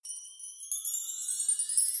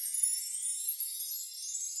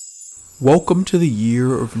Welcome to the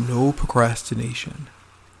year of no procrastination.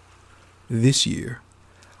 This year,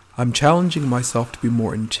 I'm challenging myself to be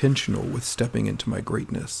more intentional with stepping into my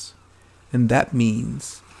greatness. And that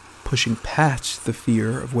means pushing past the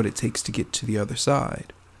fear of what it takes to get to the other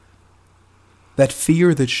side. That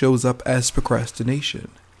fear that shows up as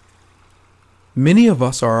procrastination. Many of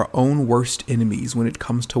us are our own worst enemies when it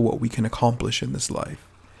comes to what we can accomplish in this life,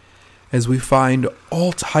 as we find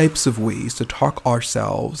all types of ways to talk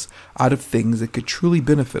ourselves out of things that could truly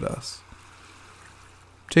benefit us.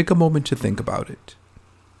 Take a moment to think about it.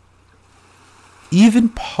 Even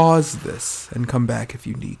pause this and come back if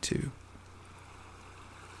you need to.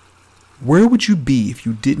 Where would you be if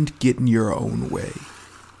you didn't get in your own way?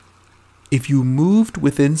 If you moved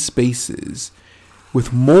within spaces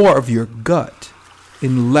with more of your gut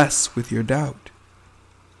and less with your doubt?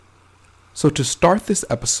 So to start this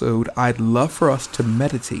episode, I'd love for us to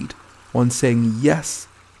meditate on saying yes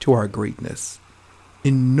to our greatness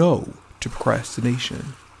and no to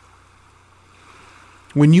procrastination.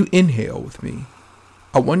 When you inhale with me,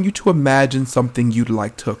 I want you to imagine something you'd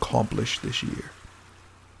like to accomplish this year.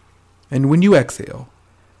 And when you exhale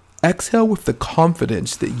with the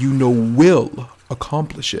confidence that you know will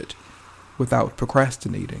accomplish it without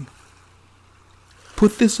procrastinating.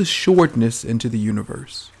 Put this assuredness into the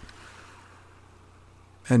universe.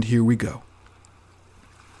 And here we go.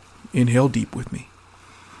 Inhale deep with me.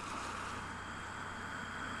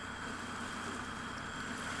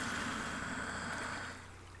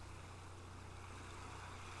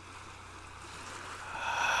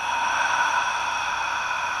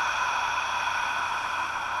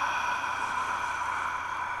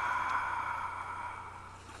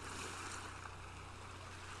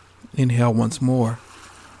 Inhale once more.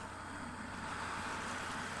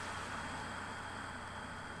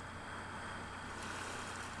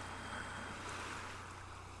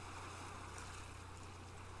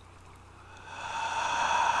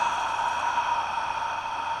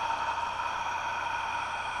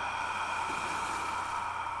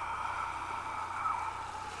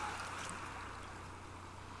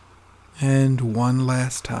 And one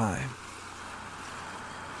last time.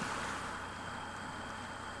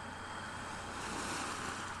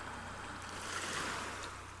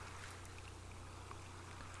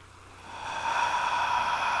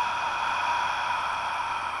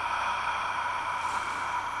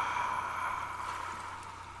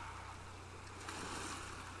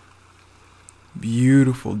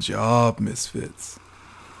 Beautiful job, Misfits.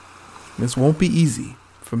 This won't be easy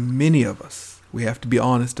for many of us. We have to be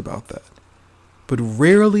honest about that. But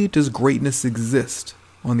rarely does greatness exist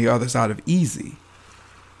on the other side of easy.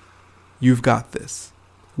 You've got this.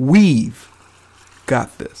 We've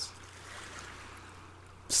got this.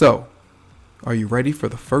 So, are you ready for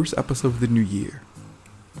the first episode of the new year?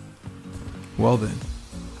 Well then,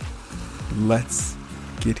 let's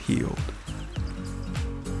get healed.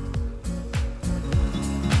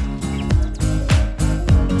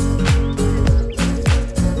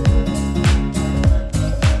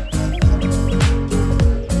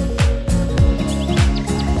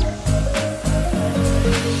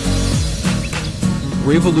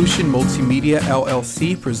 Revolution Multimedia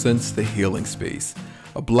LLC presents The Healing Space,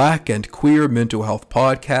 a Black and queer mental health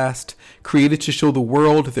podcast created to show the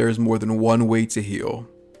world there is more than one way to heal.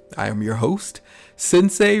 I am your host,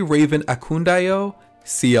 Sensei Raven Akundayo,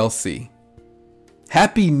 CLC.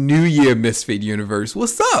 Happy New Year, Misfit Universe.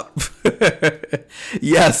 What's up?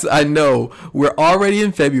 Yes, I know. We're already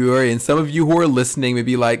in February, and some of you who are listening may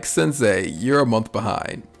be like, Sensei, you're a month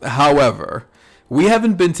behind. However, we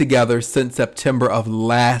haven't been together since September of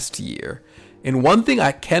last year. And one thing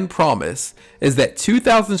I can promise is that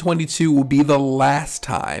 2022 will be the last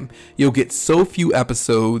time you'll get so few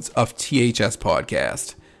episodes of THS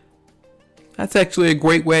Podcast. That's actually a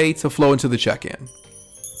great way to flow into the check-in.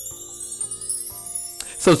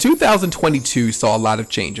 So 2022 saw a lot of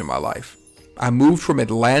change in my life. I moved from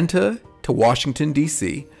Atlanta to Washington,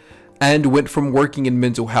 D.C., and went from working in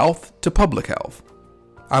mental health to public health.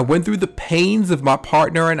 I went through the pains of my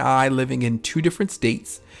partner and I living in two different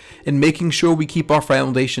states and making sure we keep our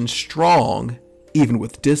foundation strong, even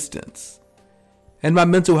with distance. And my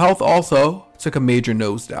mental health also took a major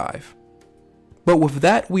nosedive. But with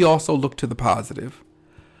that, we also look to the positive.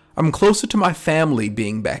 I'm closer to my family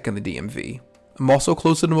being back in the DMV. I'm also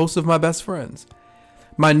closer to most of my best friends.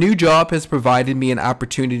 My new job has provided me an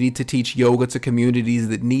opportunity to teach yoga to communities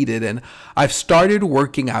that need it, and I've started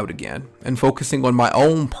working out again and focusing on my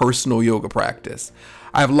own personal yoga practice.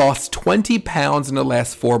 I've lost 20 pounds in the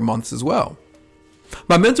last 4 months as well.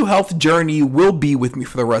 My mental health journey will be with me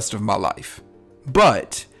for the rest of my life,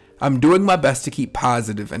 but I'm doing my best to keep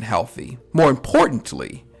positive and healthy. More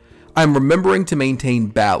importantly, I'm remembering to maintain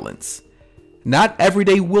balance. Not every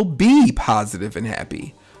day will be positive and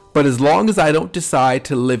happy, but as long as I don't decide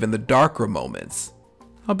to live in the darker moments,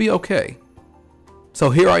 I'll be okay.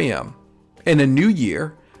 So here I am, in a new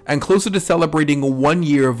year, and closer to celebrating 1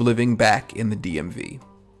 year of living back in the DMV.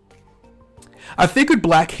 I figured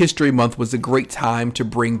Black History Month was a great time to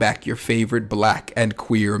bring back your favorite Black and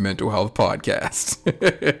queer mental health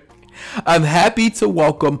podcast. I'm happy to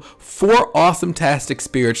welcome 4 awesome-tastic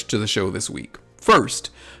spirits to the show this week. First,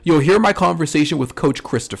 you'll hear my conversation with Coach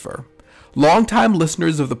Christopher. Longtime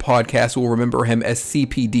listeners of the podcast will remember him as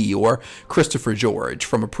CPD, or Christopher George,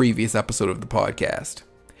 from a previous episode of the podcast.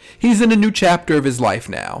 He's in a new chapter of his life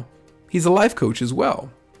now. He's a life coach as well.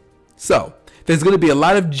 So, there's going to be a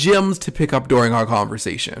lot of gems to pick up during our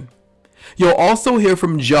conversation. You'll also hear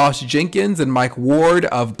from Josh Jenkins and Mike Ward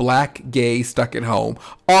of Black Gay Stuck at Home,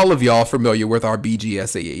 all of y'all familiar with our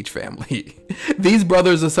BGSAH family. These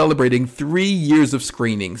brothers are celebrating 3 years of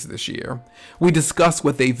screenings this year. We discuss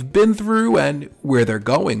what they've been through and where they're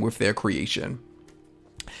going with their creation.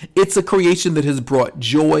 It's a creation that has brought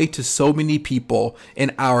joy to so many people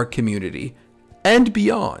in our community and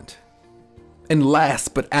beyond. And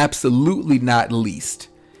last but absolutely not least,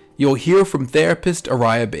 you'll hear from therapist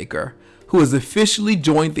Araya Baker, who has officially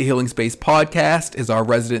joined the Healing Space podcast as our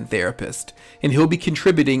resident therapist, and he'll be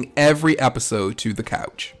contributing every episode to the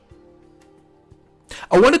couch.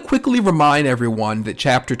 I want to quickly remind everyone that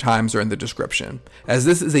chapter times are in the description, as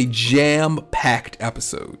this is a jam-packed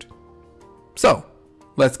episode. So,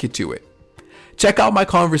 let's get to it. Check out my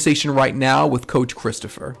conversation right now with Coach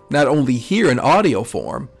Christopher, not only here in audio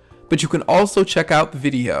form, but you can also check out the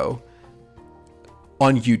video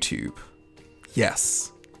on YouTube.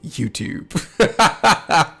 Yes, YouTube.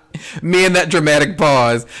 Me and that dramatic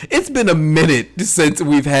pause. It's been a minute since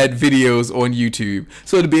we've had videos on YouTube.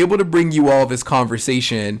 So to be able to bring you all this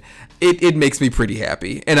conversation, it makes me pretty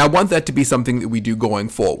happy. And I want that to be something that we do going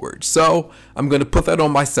forward. So I'm going to put that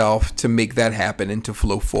on myself to make that happen and to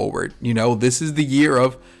flow forward. You know, this is the year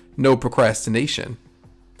of no procrastination.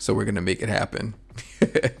 So we're going to make it happen.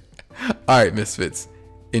 All right, Misfits,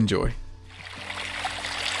 enjoy.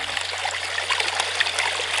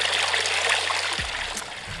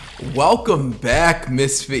 Welcome back,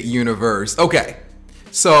 Misfit Universe. Okay,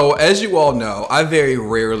 so as you all know, I very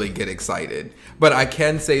rarely get excited, but I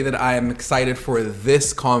can say that I am excited for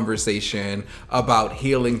this conversation about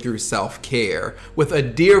healing through self-care with a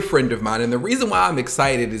dear friend of mine. And the reason why I'm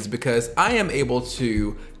excited is because I am able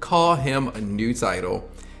to call him a new title.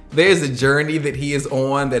 There's a journey that he is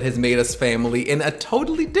on that has made us family in a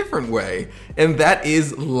totally different way, and that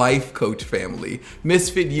is life coach family.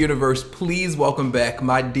 Misfit Universe, please welcome back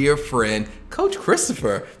my dear friend, Coach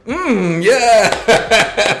Christopher. Yes!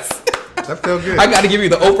 That felt good. I got to give you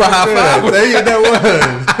the Oprah high five.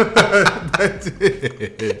 That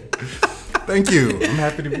did. Thank you. I'm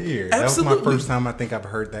happy to be here. Absolutely. That was my first time I think I've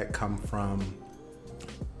heard that come from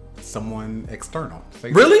someone external.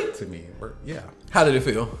 Really? To me. Yeah. How did it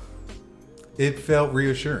feel? It felt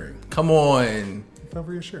reassuring. Come on. It felt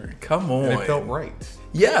reassuring. Come on. And it felt right.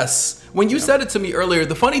 Yes. When you said it to me earlier,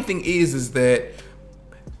 the funny thing is that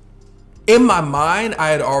in my mind,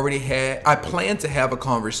 I planned to have a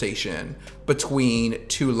conversation between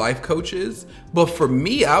 2 life coaches, but for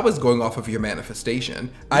me, I was going off of your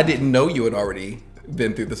manifestation. I didn't know you had already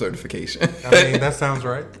been through the certification. I mean, that sounds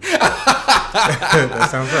right. That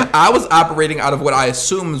sounds right. I was operating out of what I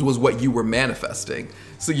assumed was what you were manifesting.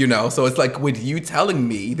 So, so it's like with you telling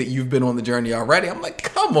me that you've been on the journey already, I'm like,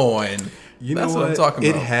 come on. That's what I'm talking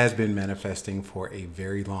about. It has been manifesting for a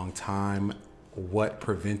very long time. What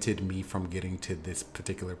prevented me from getting to this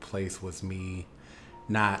particular place was me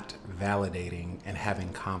not validating and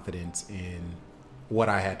having confidence in what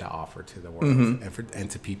I had to offer to the world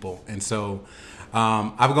and to people. And so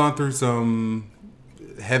I've gone through some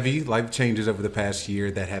heavy life changes over the past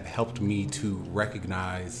year that have helped me to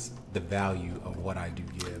recognize the value of what I do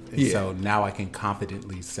give. And so now I can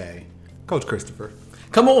confidently say, Coach Christopher.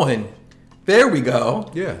 Come on. There we go.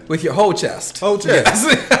 Yeah. With your whole chest. Whole chest.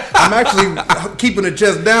 Yes. I'm actually keeping the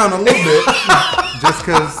chest down a little bit just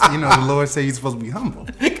because, the Lord said you're supposed to be humble.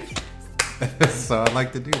 So I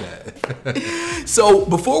like to do that. So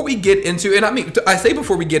before we get into, and I say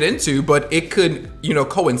before we get into, but it could,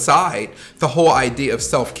 coincide the whole idea of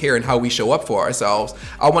self-care and how we show up for ourselves.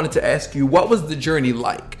 I wanted to ask you, what was the journey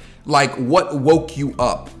like? Like, what woke you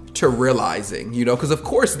up to realizing, because of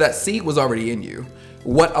course that seed was already in you.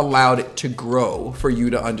 What allowed it to grow for you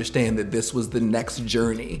to understand that this was the next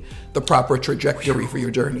journey, the proper trajectory for your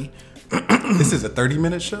journey? This is a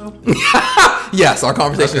 30-minute show? Yes, our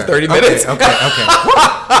conversation is 30 minutes. Okay.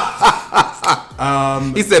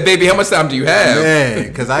 He said, baby, how much time do you have? Man,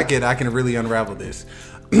 because I can really unravel this.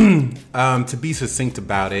 To be succinct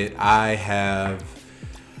about it, I have,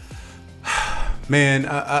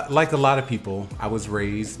 like a lot of people, I was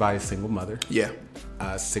raised by a single mother. Yeah.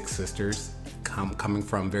 6 sisters, coming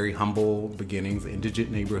from very humble beginnings,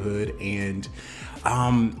 indigent neighborhood, and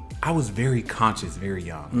I was very conscious very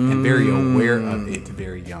young and very aware of it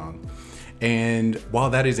very young. And while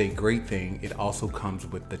that is a great thing, it also comes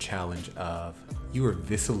with the challenge of you are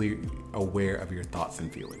viscerally aware of your thoughts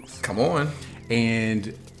and feelings. Come on.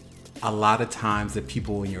 And a lot of times the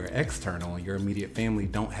people in your external, your immediate family,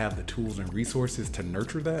 don't have the tools and resources to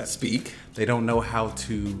nurture that. Speak. They don't know how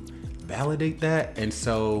to validate that. And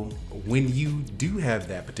so when you do have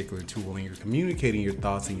that particular tool and you're communicating your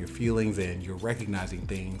thoughts and your feelings and you're recognizing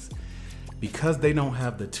things, because they don't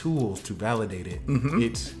have the tools to validate it,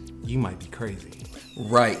 it's, you might be crazy.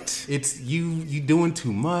 Right. It's you doing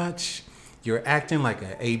too much. You're acting like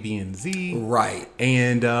an A, B, and Z. Right.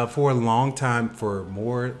 And for a long time, for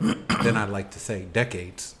more than I'd like to say,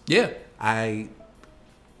 decades, Yeah. I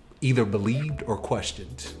either believed or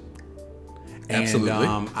questioned. Absolutely.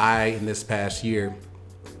 And I, in this past year,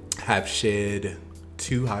 have shed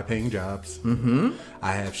 2 high-paying jobs. Mm-hmm.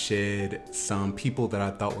 I have shed some people that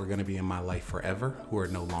I thought were going to be in my life forever who are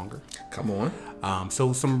no longer. Come on.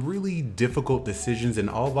 So some really difficult decisions, and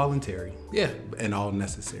all voluntary. Yeah. And all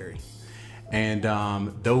necessary. And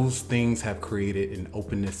those things have created an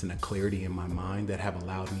openness and a clarity in my mind that have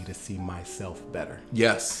allowed me to see myself better.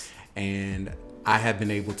 Yes. And I have been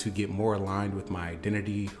able to get more aligned with my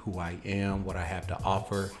identity, who I am, what I have to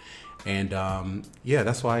offer. And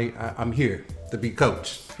that's why I'm here, to be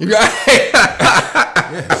coached. Right.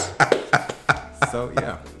 Yes. So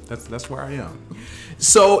yeah, that's where I am.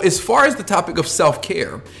 So as far as the topic of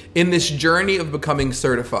self-care, in this journey of becoming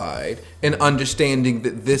certified and understanding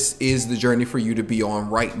that this is the journey for you to be on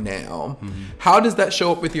right now, how does that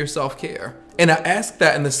show up with your self-care? And I ask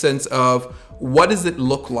that in the sense of, what does it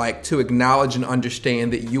look like to acknowledge and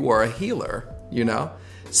understand that you are a healer, you know?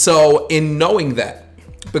 So in knowing that,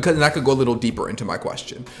 because, and I could go a little deeper into my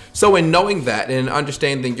question. So in knowing that and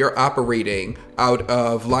understanding you're operating out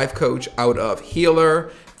of life coach, out of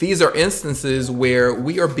healer, these are instances where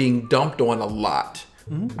we are being dumped on a lot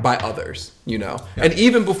by others, you know? Yeah. And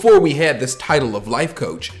even before we had this title of life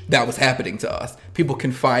coach, that was happening to us. People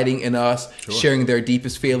confiding in us, sharing their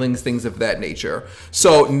deepest feelings, things of that nature.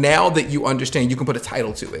 So now that you understand, you can put a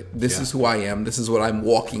title to it. This is who I am. This is what I'm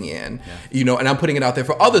walking in, you know, and I'm putting it out there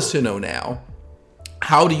for others to know now.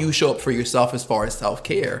 How do you show up for yourself as far as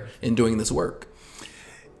self-care in doing this work?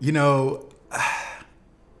 You know,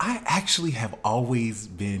 I actually have always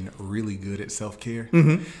been really good at self-care.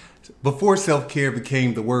 Mm-hmm. Before self-care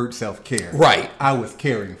became the word self-care, right? I was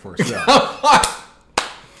caring for self.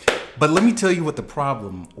 But let me tell you what the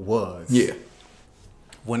problem was. Yeah.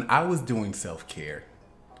 When I was doing self-care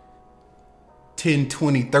 10,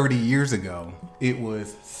 20, 30 years ago, it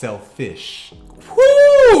was selfish.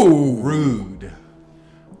 Woo! Rude.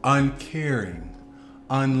 Uncaring.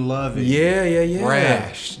 Unloving. Yeah.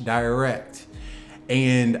 Rash. Direct.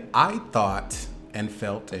 And I thought and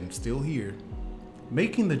felt and still hear,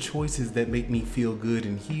 making the choices that make me feel good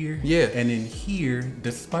in here and in here,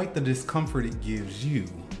 despite the discomfort it gives you.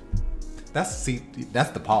 That's the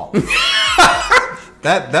pause.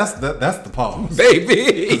 that's the pause,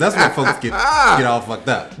 baby. 'Cause that's where folks get all fucked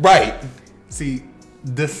up. Right. See,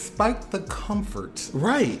 despite the comfort,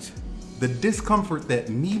 right, the discomfort that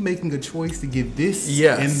me making a choice to give this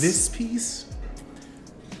and this piece,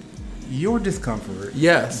 your discomfort,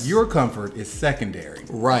 your comfort is secondary.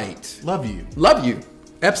 Right. Love you.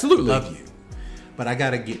 Absolutely. Love you. But I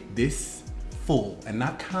gotta get this full and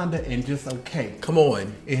not kinda and just okay. Come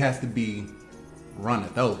on. It has to be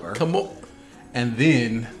runneth over. Come on. And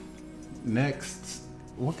then next,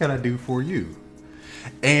 what can I do for you?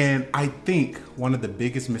 And I think one of the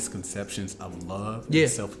biggest misconceptions of love and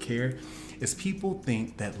self-care is people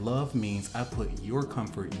think that love means I put your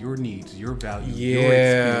comfort, your needs, your value, your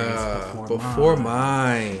experience before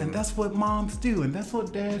mine. And that's what moms do, and that's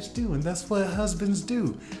what dads do, and that's what husbands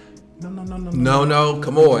do. No.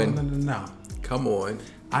 Come on. No. Come on.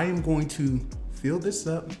 I am going to fill this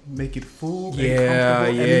up, make it full and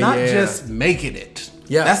comfortable, and not just making it.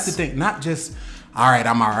 Yes. That's the thing. Not just, all right,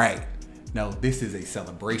 I'm all right. No, this is a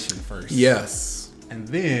celebration first. Yes. And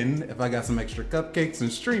then, if I got some extra cupcakes and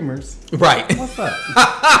streamers, right? What's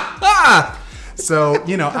up? So,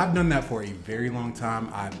 I've done that for a very long time.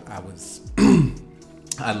 I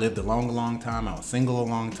I lived a long time. I was single a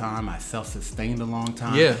long time. I self-sustained a long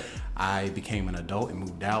time. Yeah. I became an adult and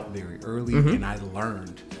moved out very early, and I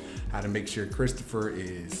learned how to make sure Christopher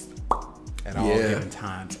is at all given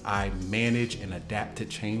times. I manage and adapt to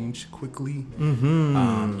change quickly.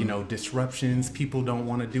 Disruptions. People don't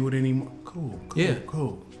want to do it anymore. Cool.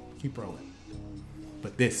 Keep rolling.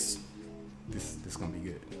 But this gonna be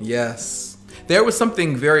good. Yes. There was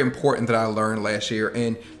something very important that I learned last year,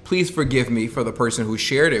 and please forgive me for the person who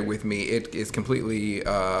shared it with me. It is completely,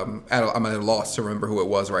 I'm at a loss to remember who it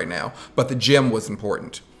was right now, but the gym was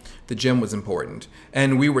important.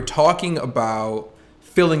 And we were talking about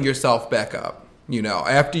filling yourself back up.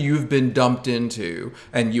 After you've been dumped into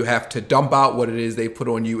and you have to dump out what it is they put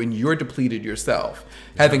on you and you're depleted yourself,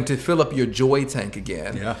 having to fill up your joy tank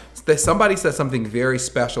again. Yeah. Somebody said something very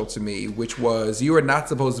special to me, which was you are not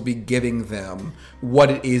supposed to be giving them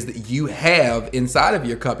what it is that you have inside of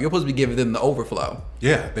your cup. You're supposed to be giving them the overflow.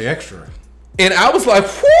 Yeah, the extra. And I was like,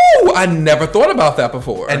 whoo, I never thought about that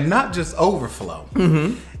before. And not just overflow.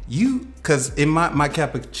 Because in my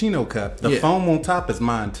cappuccino cup, the foam on top is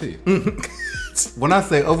mine too. When I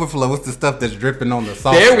say overflow, it's the stuff that's dripping on the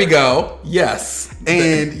sauce. There we go. Yes.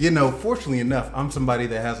 And, fortunately enough, I'm somebody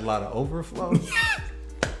that has a lot of overflow.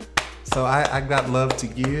 So I got love to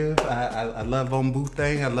give. I love on boo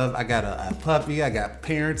thing. I got a puppy. I got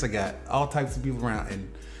parents. I got all types of people around.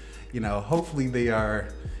 And, hopefully they are,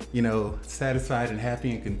 satisfied and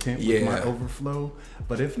happy and content with my overflow.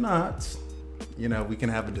 But if not, we can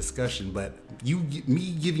have a discussion. But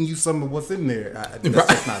me giving you some of what's in there, that's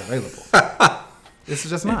just not available. This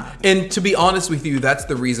is just not. And to be honest with you, that's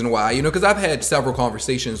the reason why, because I've had several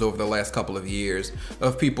conversations over the last couple of years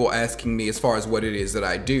of people asking me as far as what it is that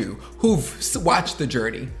I do, who've watched the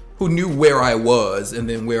journey, who knew where I was and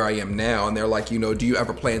then where I am now. And they're like, do you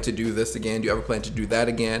ever plan to do this again? Do you ever plan to do that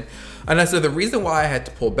again? And I said, the reason why I had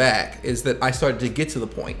to pull back is that I started to get to the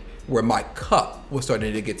point where my cup was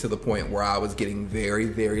starting to get to the point where I was getting very,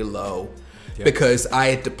 very low. Yep. Because I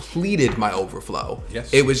had depleted my overflow.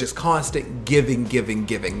 Yes. It was just constant giving.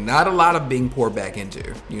 Not a lot of being poured back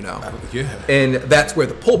into, Yeah. And that's where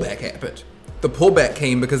the pullback happened. The pullback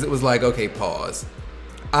came because it was like, okay, pause.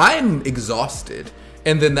 I'm exhausted.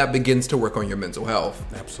 And then that begins to work on your mental health.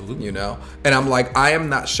 Absolutely. And I'm like, I am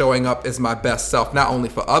not showing up as my best self, not only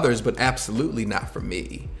for others, but absolutely not for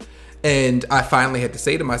me. And I finally had to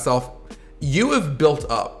say to myself, you have built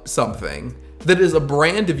up something that is a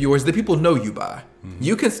brand of yours that people know you by. Mm-hmm.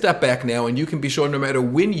 You can step back now and you can be sure no matter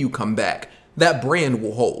when you come back, that brand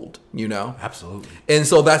will hold, Absolutely. And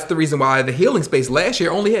so that's the reason why the Healing Space last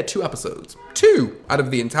year only had 2 episodes. 2 out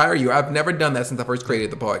of the entire year. I've never done that since I first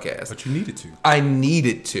created the podcast. But you needed to. I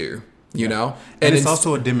needed to, you know? And it's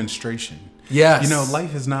also a demonstration. Yes.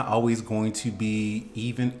 Life is not always going to be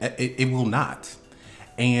even. It will not.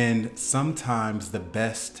 And sometimes the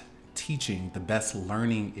best teaching, the best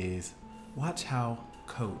learning is watch how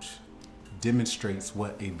Coach demonstrates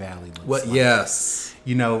what a valley looks like. Yes.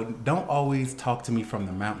 Don't always talk to me from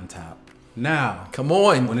the mountaintop. Now, come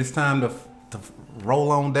on. When it's time to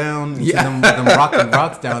roll on down into them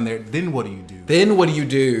rocks down there, then what do you do?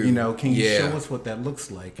 Can you show us what that looks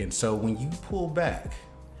like? And so when you pull back,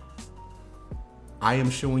 I am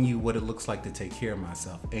showing you what it looks like to take care of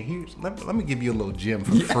myself. And let me give you a little gem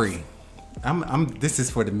for free. This is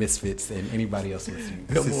for the misfits and anybody else listening.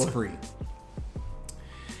 This is free.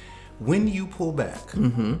 When you pull back,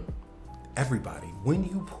 everybody, when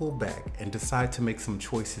you pull back and decide to make some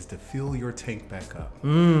choices to fill your tank back up,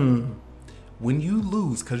 when you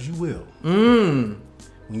lose, because you will, when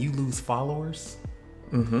you lose followers,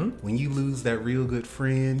 when you lose that real good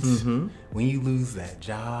friends, when you lose that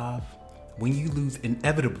job, when you lose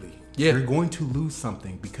inevitably, you're going to lose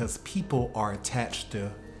something because people are attached to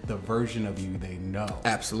the version of you they know.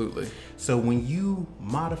 Absolutely. So when you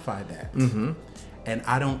modify that, and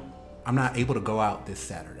I'm not able to go out this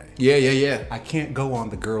Saturday. Yeah. I can't go on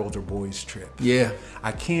the girls or boys trip. Yeah.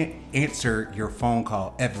 I can't answer your phone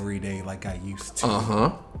call every day like I used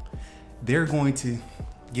to. They're going to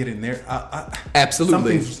get in there.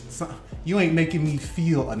 Absolutely. You ain't making me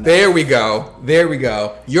feel enough. There we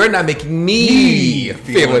go. You're not making me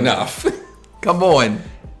feel enough. Come on.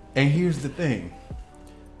 And here's the thing.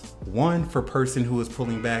 One, for person who is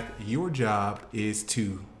pulling back, your job is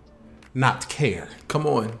to not care. Come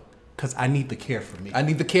on. Because I need the care for me. I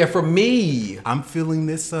need the care for me. I'm filling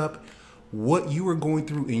this up. What you are going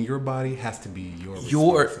through in your body has to be your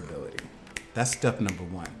responsibility. That's step number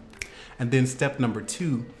 1. And then step number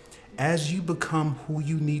 2, as you become who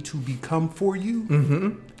you need to become for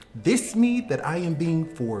you, this me that I am being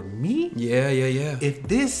for me, yeah. if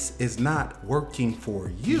this is not working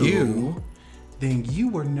for you, then you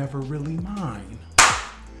were never really mine.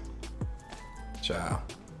 Child.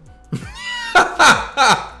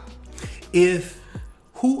 If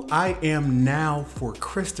who I am now for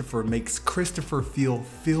Christopher makes Christopher feel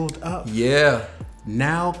filled up, Yeah.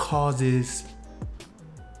 now causes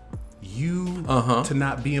you to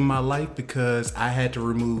not be in my life because I had to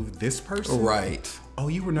remove this person. Right. Oh,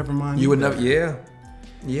 you were never mine. You would either. never. Yeah.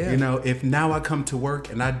 Yeah. You know, if now I come to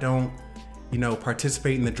work and I don't,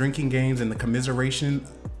 participate in the drinking games and the commiseration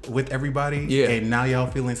with everybody, Yeah. and now y'all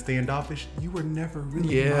feeling standoffish, you were never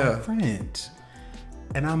really my friend.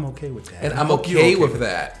 And I'm okay with that. And I I'm hope you're okay with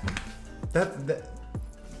that.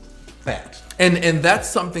 Fact. And that's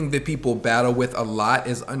something that people battle with a lot,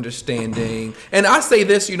 is understanding. And I say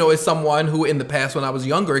this, as someone who in the past when I was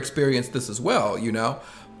younger experienced this as well,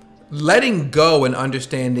 letting go and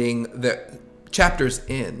understanding that chapters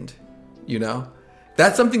end,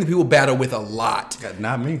 That's something that people battle with a lot.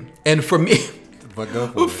 Not me. And for me, But go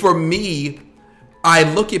for it. for me, I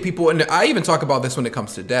look at people, and I even talk about this when it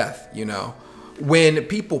comes to death, When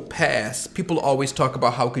people pass, people always talk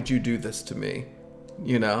about, how could you do this to me,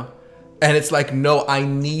 And it's like, no, I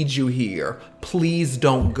need you here. Please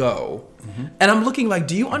don't go. Mm-hmm. And I'm looking like,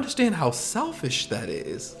 do you understand how selfish that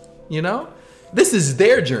is? This is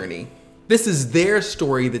their journey. This is their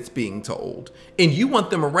story that's being told. And you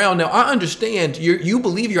want them around. Now, I understand you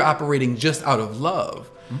believe you're operating just out of love,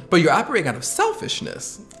 but you're operating out of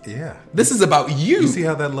selfishness. Yeah. This is about you. You see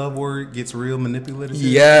how that love word gets real manipulative?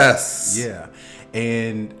 Yes. Yeah.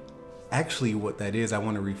 And actually what that is, I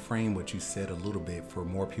want to reframe what you said a little bit for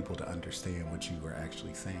more people to understand what you were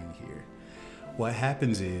actually saying here. What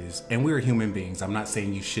happens is, and we're human beings, I'm not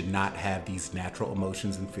saying you should not have these natural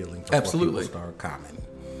emotions and feelings before Absolutely. people start commenting.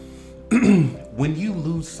 When you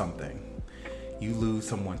lose something, you lose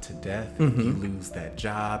someone to death, you lose that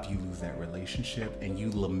job, you lose that relationship, and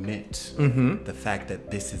you lament the fact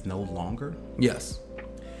that this is no longer. Yes.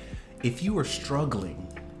 If you are struggling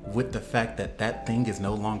with the fact that that thing is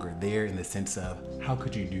no longer there, in the sense of, how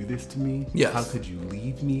could you do this to me? Yes. How could you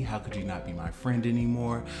leave me? How could you not be my friend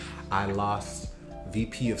anymore? I lost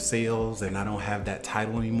VP of sales and I don't have that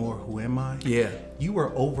title anymore. Who am I? Yeah. You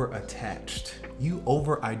are over attached. You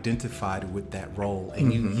over identified with that role,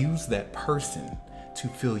 and you use that person to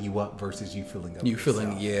fill you up versus you filling up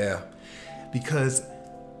yourself. Yeah. Because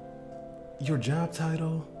your job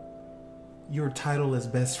title, your title as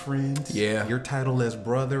best friend, your title as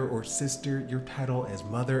brother or sister, your title as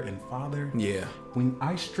mother and father. Yeah. When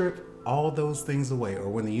I strip all those things away, or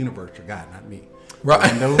when the universe, or God, not me, Right.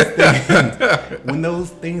 when those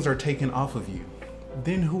things are taken off of you,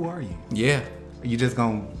 then who are you? Yeah. Are you just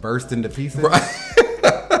gonna burst into pieces? Right.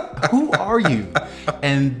 Who are you?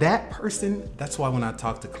 And that person, that's why when I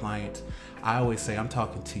talk to clients, I always say, I'm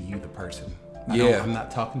talking to you, the person. I'm not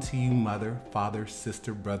talking to you, mother, father,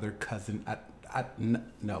 sister, brother, cousin.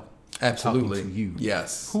 No. Absolutely. I'm talking to you.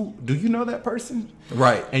 Yes. Who do you know that person?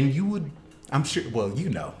 Right. And you would, I'm sure, well,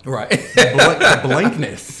 Right. the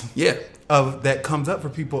blankness Yeah. of that comes up for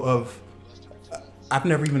people of, I've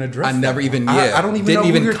never even addressed. I never that even. one. Yeah. I don't even Didn't know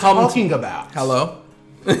even who you're come talking about. Hello.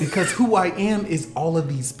 Because who I am is all of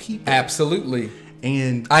these people. Absolutely.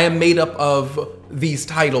 And I am made up of these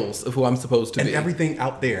titles of who I'm supposed to and be. everything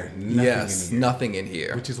out there. Nothing in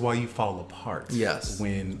here. Which is why you fall apart. Yes.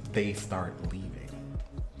 When they start leaving.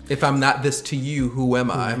 If I'm not this to you, who am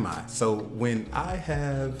I? Who am I? So when I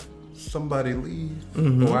have somebody leave,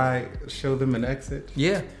 or I show them an exit,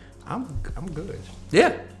 Yeah. I'm good.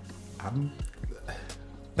 Yeah.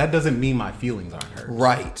 That doesn't mean my feelings aren't hurt.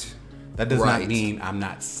 Right. That does not mean I'm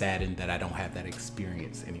not saddened that I don't have that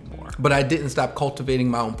experience anymore. But I didn't stop cultivating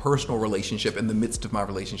my own personal relationship in the midst of my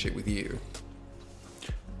relationship with you.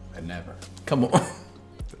 I never. Come on.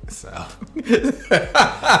 So.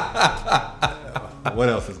 What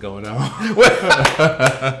else is going on?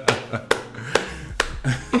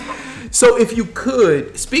 So if you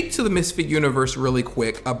could speak to the Misfit Universe really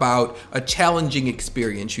quick about a challenging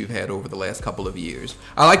experience you've had over the last couple of years.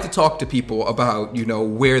 I like to talk to people about,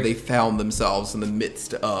 where they found themselves in the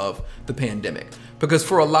midst of the pandemic. Because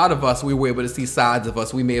for a lot of us, we were able to see sides of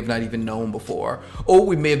us we may have not even known before. Or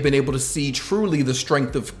we may have been able to see truly the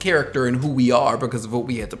strength of character and who we are because of what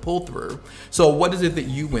we had to pull through. So what is it that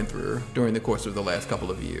you went through during the course of the last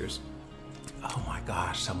couple of years? Oh my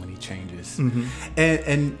gosh, so many changes.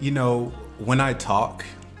 And when I talk,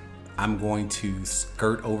 I'm going to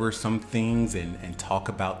skirt over some things and talk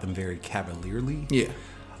about them very cavalierly. Yeah.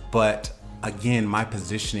 But again, my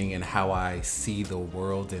positioning and how I see the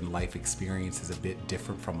world and life experience is a bit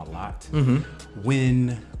different from a lot.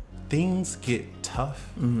 When things get tough,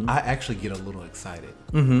 I actually get a little excited.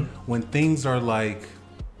 When things are like,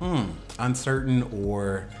 uncertain,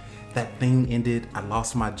 or that thing ended, I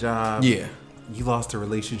lost my job. Yeah. You lost a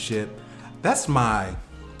relationship. That's my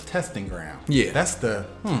testing ground. Yeah. That's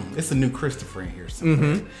it's a new Christopher in here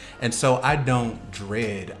somewhere. And so I don't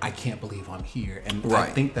dread, I can't believe I'm here. And I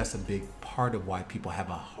think that's a big part of why people have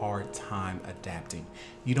a hard time adapting.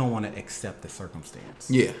 You don't want to accept the circumstance.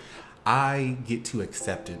 Yeah. I get to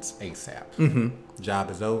acceptance ASAP. Job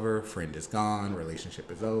is over, friend is gone,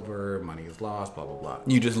 relationship is over, money is lost, blah, blah, blah.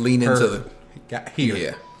 You just lean into the... Got here.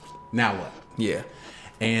 Yeah. Now what? Yeah.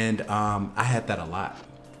 And I had that a lot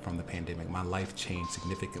from the pandemic. My life changed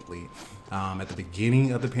significantly. At the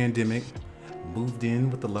beginning of the pandemic, moved in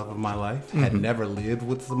with the love of my life. Had never lived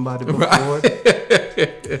with somebody before.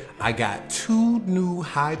 I got 2 new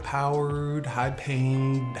high-powered,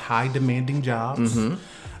 high-paying, high-demanding jobs.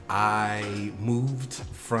 I moved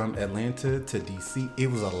from Atlanta to DC.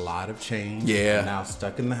 It was a lot of change. Yeah. I'm now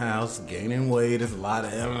stuck in the house, gaining weight. It's a lot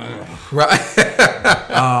of... Right.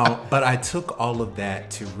 But I took all of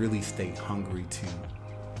that to really stay hungry to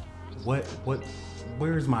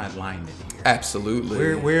where's my alignment here?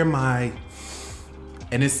 Absolutely. Where am I?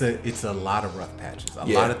 And it's a lot of rough patches. A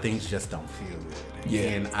lot of things just don't feel good. Yeah.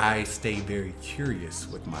 And I stay very curious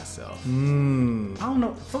with myself. I don't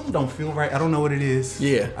know. Something don't feel right. I don't know what it is.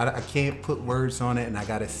 Yeah. I can't put words on it, and I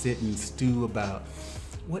got to sit and stew about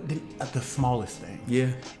the smallest thing.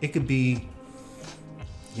 Yeah. It could be,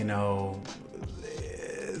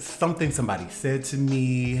 something somebody said to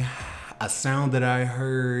me, a sound that I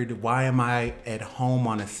heard. Why am I at home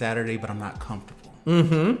on a Saturday, but I'm not comfortable?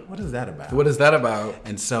 What is that about? What is that about?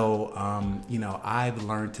 And so, I've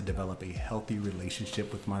learned to develop a healthy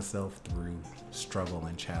relationship with myself through struggle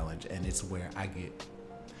and challenge. And it's where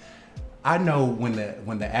I know when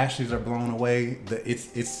the ashes are blown away,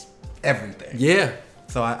 it's everything. Yeah.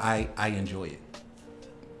 So I enjoy it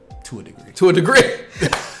to a degree. To a degree.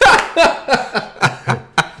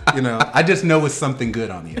 I just know it's something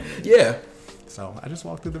good on the other end. Yeah. So I just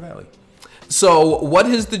walk through the valley. So what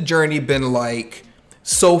has the journey been like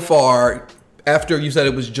so far after you said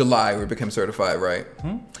it was July where you became certified, right?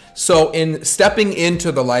 So in stepping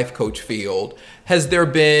into the life coach field, has there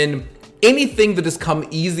been anything that has come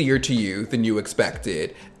easier to you than you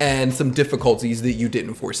expected and some difficulties that you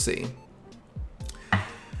didn't foresee?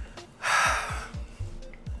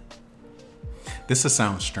 This will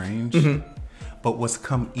sound strange, but what's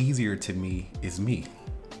come easier to me is me.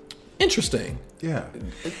 Interesting. Yeah.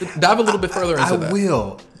 Dive a little bit further into that. I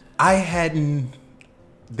will.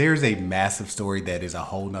 There's a massive story that is a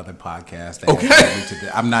whole nother podcast.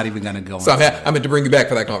 That I'm not even going to go into So that. I'm going to bring you back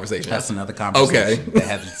for that conversation. That's another conversation Okay. that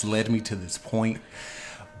has led me to this point.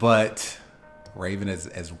 But Raven,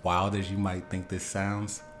 as wild as you might think this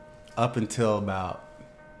sounds, up until about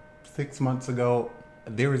 6 months ago,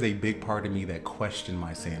 there was a big part of me that questioned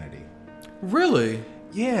my sanity. Really?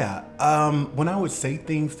 Yeah. When I would say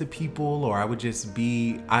things to people, or I would just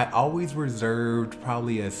I always reserved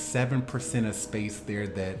probably a 7% of space there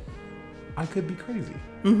that I could be crazy.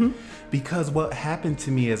 Because what happened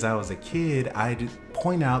to me as I was a kid, I'd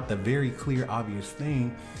point out the very clear, obvious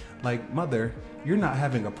thing, like, mother, you're not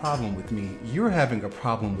having a problem with me. You're having a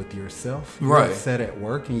problem with yourself. You're Right. upset at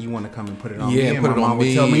work and you want to come and put it on Yeah, me. And put my it on mom would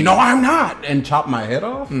me. tell me, no, I'm not, and chop my head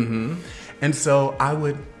off. And so I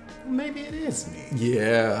would, maybe it is me.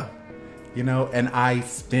 Yeah. And I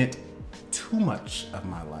spent too much of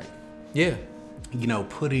my life, Yeah.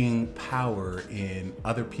 putting power in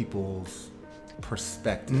other people's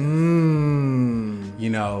perspective.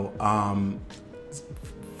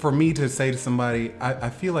 For me to say to somebody, I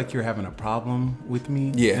feel like you're having a problem with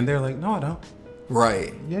me. Yeah. And they're like, no, I don't.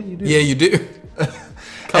 Right. Yeah, you do. Yeah, you do.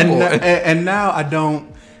 Come on. And now I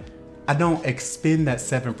don't expend that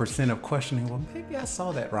 7% of questioning. Well, maybe I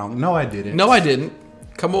saw that wrong. No, I didn't. No, I didn't.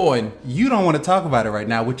 Come on. You don't want to talk about it right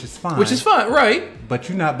now, which is fine. Which is fine, right? But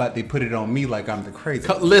you're not about to put it on me like I'm the crazy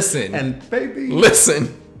one. Listen. And baby,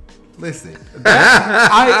 Listen. if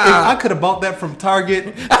I could have bought that from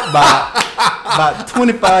Target about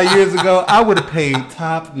 25 years ago, I would have paid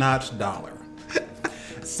top-notch dollar.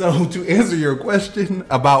 So to answer your question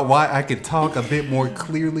about why I could talk a bit more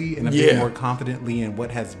clearly and a bit more confidently, and what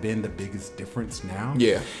has been the biggest difference now,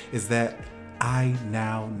 is that I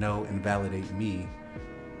now know and validate me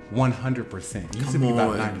 100%. It used to be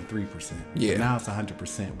about 93%. Yeah. But now it's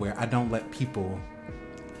 100%, where I don't let people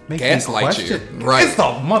make Gaslight me question. you. Right. It's a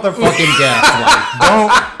motherfucking gaslight.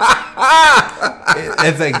 Don't.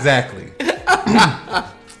 It's exactly.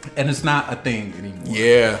 And it's not a thing anymore.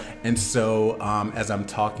 Yeah. And so as I'm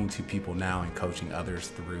talking to people now and coaching others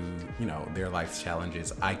through, their life's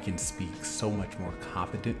challenges, I can speak so much more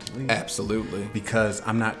confidently. Absolutely. Because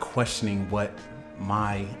I'm not questioning what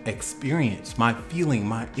my experience, my feeling,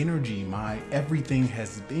 my energy, my everything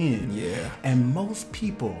has been. Yeah. And most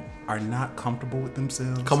people are not comfortable with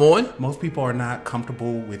themselves. Come on. Most people are not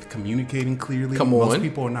comfortable with communicating clearly. Come on. Most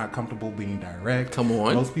people are not comfortable being direct. Come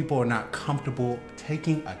on. Most people are not comfortable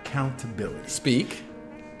taking accountability. Speak.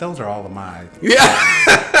 Those are all of my.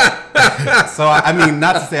 Yeah. So, I mean,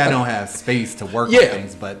 not to say I don't have space to work Yeah. on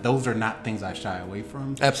things, but those are not things I shy away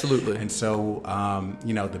from. Absolutely. And so,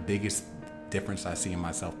 the biggest difference I see in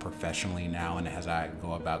myself professionally now and as I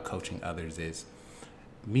go about coaching others is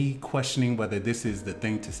me questioning whether this is the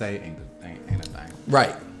thing to say ain't a thing.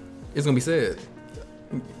 Right. It's going to be said.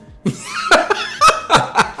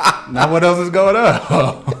 Now what else is going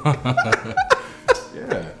on?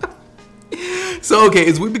 Yeah. So, okay,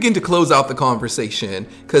 as we begin to close out the conversation,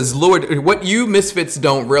 because, Lord, what you misfits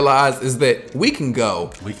don't realize is that we can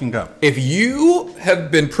go. We can go. If you have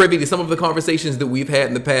been privy to some of the conversations that we've had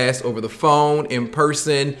in the past over the phone, in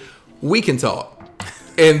person, we can talk.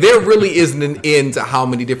 And there really isn't an end to how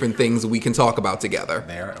many different things we can talk about together.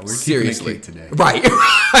 We're Seriously. keeping it cute today. Right.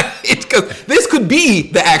 Because this could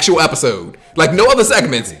be the actual episode. Like no other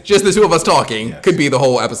segments, just the two of us talking could be the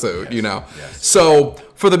whole episode, Yes. So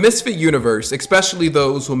for the Misfit universe, especially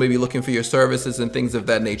those who may be looking for your services and things of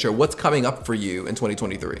that nature, what's coming up for you in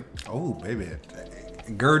 2023? Oh, baby.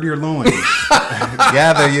 Gird your loins.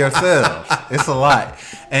 Gather yourselves. It's a lot.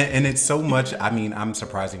 And it's so much. I mean, I'm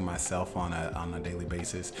surprising myself on a daily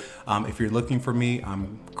basis. If you're looking for me,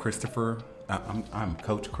 I'm Christopher. I'm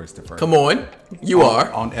Coach Christopher. Come on. You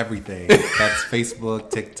are. On everything. That's Facebook,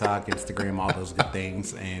 TikTok, Instagram, all those good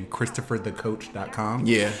things. And ChristopherTheCoach.com.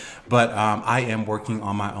 Yeah. But I am working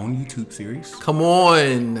on my own YouTube series. Come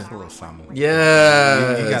on. A little something.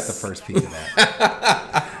 Yes. You got the first piece of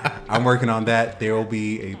that. I'm working on that. There will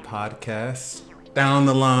be a podcast down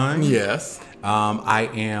the line. Yes. I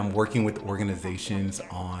am working with organizations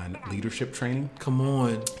on leadership training. Come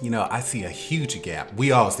on. I see a huge gap.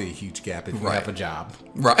 We all see a huge gap if we have a job.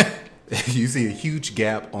 Right. You see a huge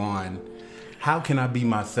gap on how can I be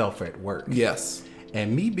myself at work? Yes.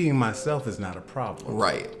 And me being myself is not a problem.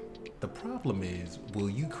 Right. The problem is, will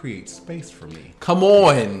you create space for me? Come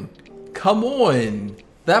on. Come on.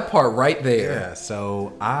 That part right there. Yeah,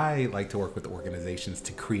 so I like to work with organizations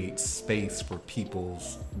to create space for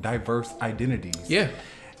people's diverse identities. Yeah.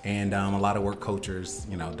 And a lot of work cultures,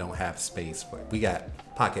 don't have space. But we got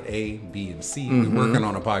pocket A, B, and C. We're working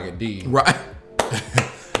on a pocket D. Right.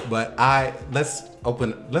 But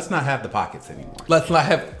let's not have the pockets anymore. Let's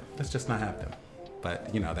just not have them.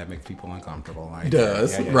 But that makes people uncomfortable. Like,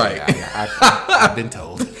 does, right. I've been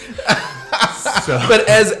told. So. But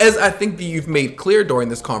as I think that you've made clear during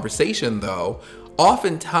this conversation, though,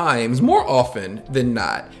 oftentimes, more often than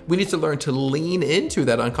not, we need to learn to lean into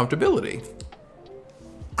that uncomfortability.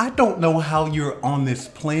 I don't know how you're on this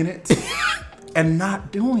planet and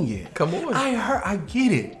not doing it. Come on. I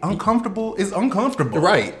get it. Uncomfortable is uncomfortable.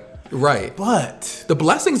 Right. But the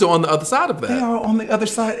blessings are on the other side of that. They are on the other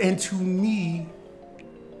side. And to me,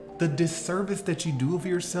 the disservice that you do of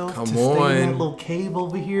yourself stay in that little cave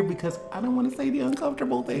over here, because I don't want to say the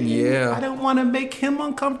uncomfortable thing. Yeah. I don't want to make him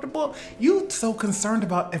uncomfortable. You so concerned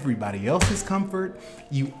about everybody else's comfort.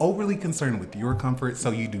 You overly concerned with your comfort,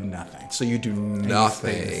 so you do nothing. You stay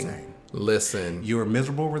the same. Listen. Your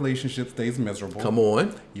miserable relationship stays miserable. Come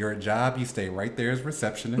on. Your job, you stay right there as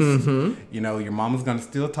receptionist. Mm-hmm. Your mama's going to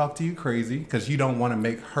still talk to you crazy because you don't want to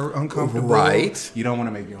make her uncomfortable. Right. You don't want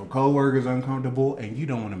to make your coworkers uncomfortable, and you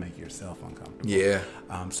don't want to make yourself uncomfortable. Yeah.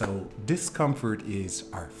 So discomfort is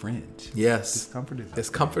our friend. Yes. Discomfort is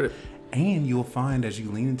discomfort. And you'll find as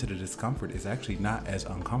you lean into the discomfort, it's actually not as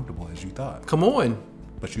uncomfortable as you thought. Come on.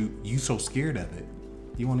 But you so scared of it,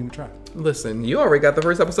 you won't even try. Listen, you already got the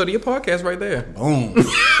first episode of your podcast right there. Boom.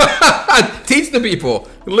 Teach the people.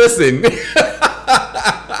 Listen.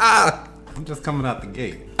 I'm just coming out the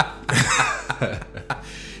gate.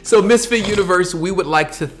 So, Misfit Universe, we would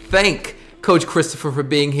like to thank Coach Christopher for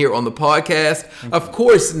being here on the podcast. Of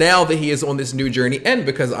course, now that he is on this new journey, and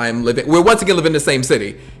because we're once again living in the same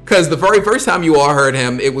city. Because the very first time you all heard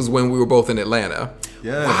him, it was when we were both in Atlanta.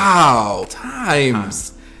 Yeah. Wow,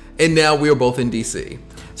 times. And now we are both in DC.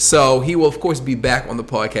 So he will, of course, be back on the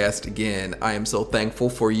podcast again. I am so thankful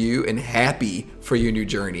for you and happy for your new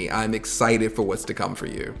journey. I'm excited for what's to come for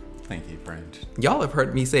you. Thank you, friend. Y'all have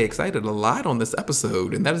heard me say excited a lot on this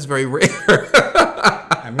episode, and that is very rare.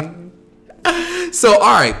 I mean... So,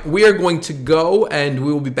 all right, we are going to go, and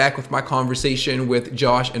we will be back with my conversation with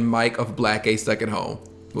Josh and Mike of Black A Stuck at Home.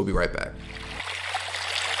 We'll be right back.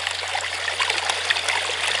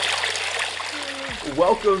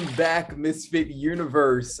 Welcome back, Misfit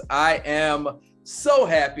Universe. I am So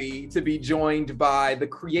happy to be joined by the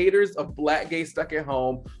creators of Black Gay Stuck at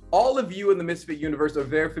Home. All of you in the Misfit universe are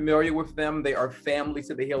very familiar with them. They are family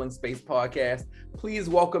to the Healing Space podcast. Please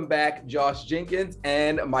welcome back Josh Jenkins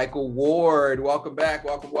and Michael Ward. Welcome back.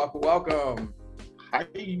 Welcome. Hi.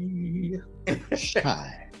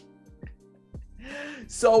 Hi.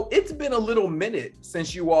 So it's been a little minute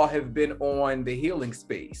since you all have been on the Healing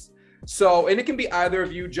Space. So, and it can be either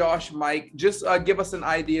of you, Josh, Mike, just give us an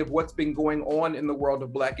idea of what's been going on in the world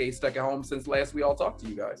of Black Gay Stuck at Home since last we all talked to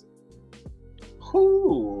you guys.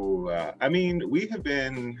 I mean, we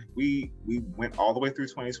went all the way through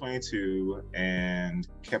 2022 and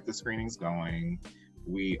kept the screenings going.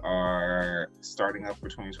 We are starting up for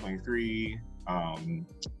 2023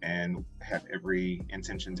 and have every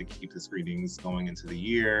intention to keep the screenings going into the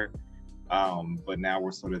year. But now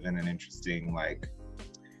we're sort of in an interesting,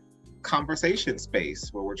 conversation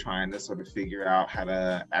space where we're trying to sort of figure out how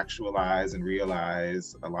to actualize and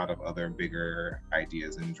realize a lot of other bigger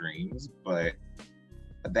ideas and dreams. But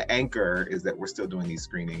the anchor is that we're still doing these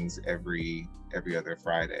screenings every other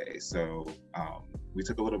Friday. So we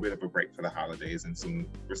took a little bit of a break for the holidays and some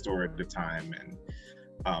restorative time.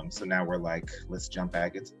 And so now we're like, let's jump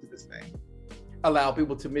back into this thing. Allow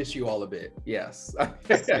people to miss you all a bit. Yes.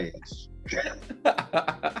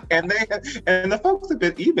 and the folks have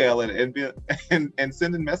been emailing and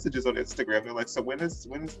sending messages on Instagram. They're like, so when is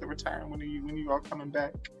the return? When are you all coming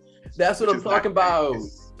back? That's what I'm talking about.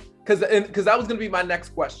 Because that was going to be my next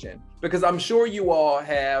question, because I'm sure you all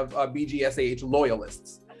have BGSAH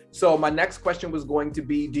loyalists. So my next question was going to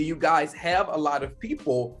be, do you guys have a lot of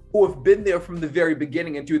people who have been there from the very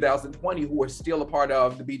beginning in 2020 who are still a part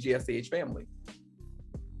of the BGSAH family?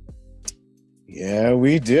 Yeah,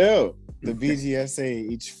 we do. The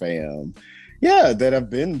BGSAH fam. Yeah, that have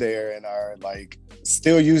been there and are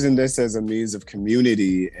still using this as a means of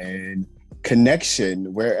community and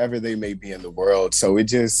connection wherever they may be in the world. So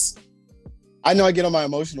I know I get on my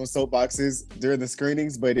emotional soapboxes during the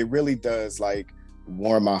screenings, but it really does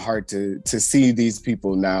warm my heart to see these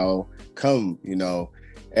people now come,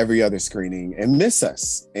 every other screening and miss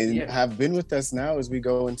us and have been with us now as we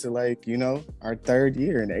go into our third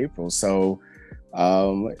year in April. So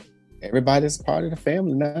everybody's part of the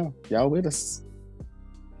family now. Y'all with us.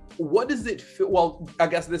 What does it feel? Well, I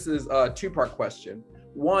guess this is a two-part question.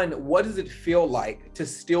 One, what does it feel like to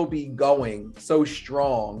still be going so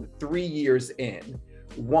strong 3 years in?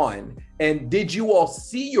 One, and did you all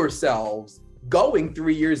see yourselves going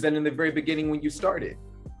 3 years in the very beginning when you started?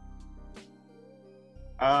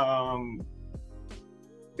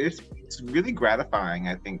 It's really gratifying,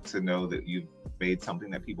 I think, to know that you've made something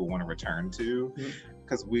that people want to return to.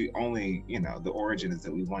 Because we only, the origin is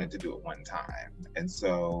that we wanted to do it one time. And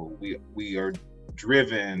so we are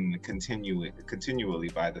driven continually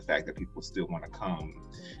by the fact that people still want to come.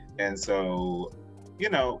 And so,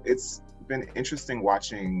 it's been interesting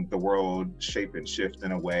watching the world shape and shift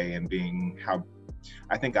in a way, and being how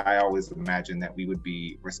I think I always imagined that we would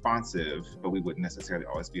be responsive, but we wouldn't necessarily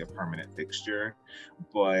always be a permanent fixture.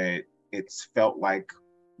 But it's felt like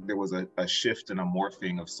there was a shift and a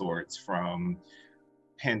morphing of sorts from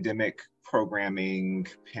pandemic programming,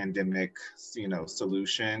 pandemic,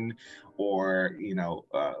 solution, or,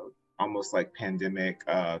 almost like pandemic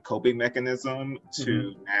coping mechanism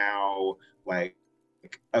to now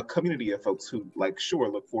a community of folks who look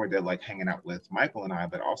forward to hanging out with Michael and I,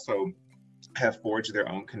 but also have forged their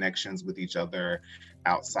own connections with each other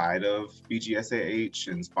outside of BGSAH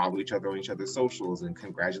and follow each other on each other's socials and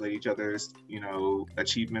congratulate each other's,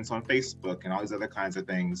 achievements on Facebook and all these other kinds of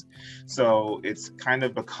things. So it's kind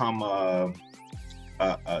of become a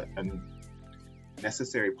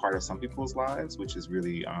necessary part of some people's lives, which is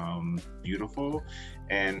really beautiful.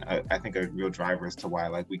 And I think a real driver as to why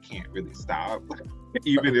we can't really stop,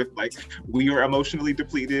 even if we are emotionally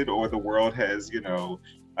depleted or the world has,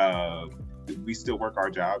 we still work our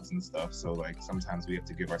jobs and stuff. So sometimes we have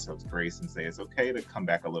to give ourselves grace and say it's okay to come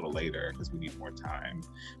back a little later because we need more time.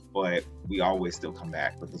 But we always still come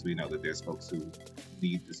back because we know that there's folks who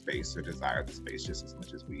need the space or desire the space just as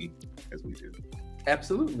much as we do.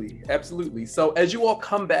 Absolutely. So as you all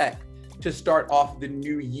come back to start off the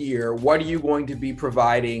new year, what are you going to be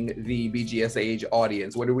providing the BGSAH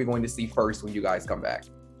audience? What are we going to see first when you guys come back?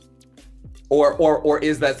 Or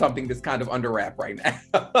is that something that's kind of under wrap right now?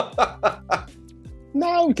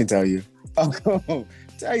 No, we can tell you. I'll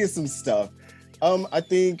tell you some stuff. I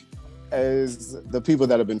think as the people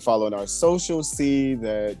that have been following our socials see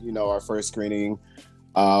that, our first screening,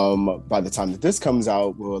 by the time that this comes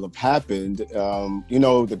out, will have happened.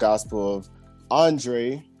 The Gospel of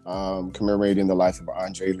Andre, commemorating the life of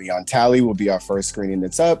Andre Leon Talley, will be our first screening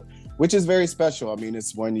that's up. which is very special. I mean,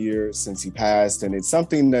 it's 1 year since he passed, and it's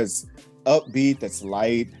something that's upbeat, that's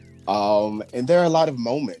light. And there are a lot of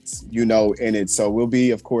moments, you know, in it. So we'll be,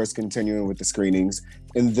 of course, continuing with the screenings.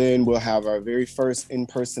 And then we'll have our very first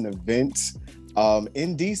in-person event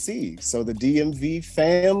in DC. So the DMV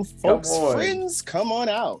fam, folks, friends, come on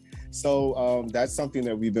out. So that's something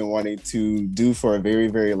that we've been wanting to do for a very,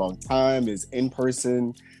 very long time, is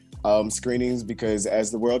in-person screenings, because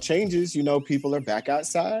as the world changes, you know, people are back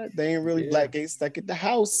outside. They ain't really black gays stuck at the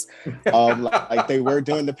house like they were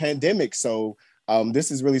during the pandemic. So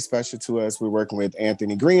this is really special to us. We're working with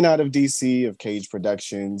Anthony Green out of DC of Cage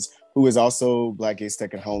Productions, who is also Black Gay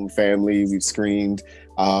Stuck at Home family. We've screened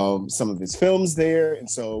some of his films there. And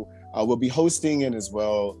so we'll be hosting and as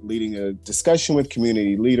well leading a discussion with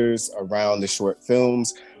community leaders around the short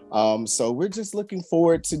films. So we're just looking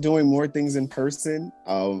forward to doing more things in person.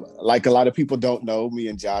 Like a lot of people don't know, me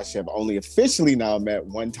and Josh have only officially now met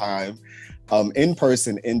one time in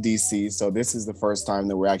person in DC. So this is the first time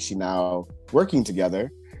that we're actually now working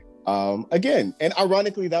together again. And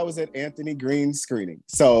ironically, that was at Anthony Green's screening.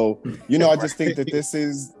 So, you know, I just think that this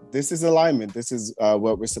is alignment. This is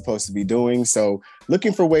what we're supposed to be doing. So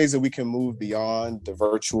looking for ways that we can move beyond the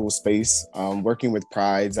virtual space, working with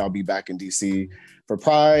Prides. I'll be back in DC for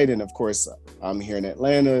Pride. And of course, I'm here in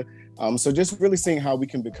Atlanta. So just really seeing how we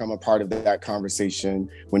can become a part of that conversation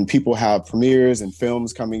when people have premieres and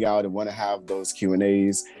films coming out and want to have those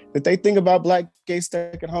Q&As, that they think about Black Gay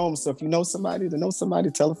Stuck at Home. So if you know somebody to know somebody,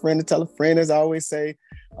 tell a friend to tell a friend, as I always say,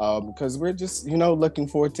 because we're just, you know, looking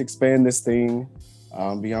forward to expand this thing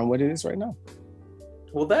beyond what it is right now.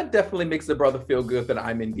 Well, that definitely makes the brother feel good that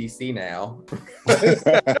I'm in DC now.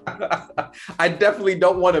 I definitely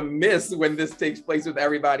don't want to miss when this takes place with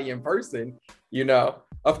everybody in person, you know.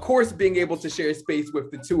 Of course, being able to share space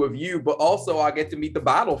with the two of you, but also I get to meet the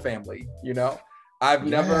Bottle family, you know. I've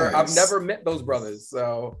never met those brothers,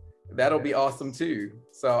 so that'll be awesome too.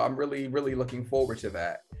 So I'm really, really looking forward to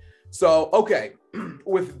that. So, okay,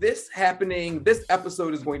 with this happening, this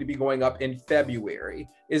episode is going to be going up in February.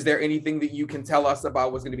 Is there anything that you can tell us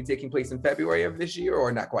about what's going to be taking place in February of this year,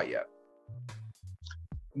 or not quite yet?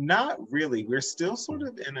 Not really. We're still sort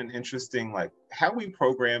of in an interesting, like, how we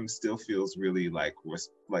program still feels really like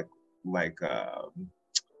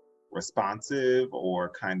responsive, or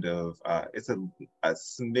kind of it's a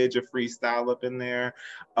smidge of freestyle up in there.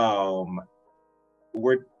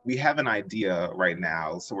 We have an idea right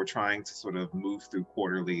now, so we're trying to sort of move through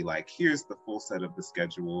quarterly, like, here's the full set of the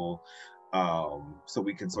schedule, so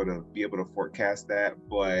we can sort of be able to forecast that.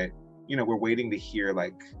 But, you know, we're waiting to hear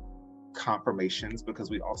like confirmations, because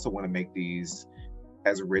we also want to make these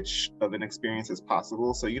as rich of an experience as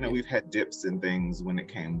possible. So, you know, we've had dips and things when it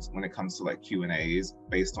comes to like Q&As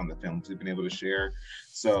based on the films we've been able to share.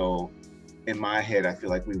 So in my head, I feel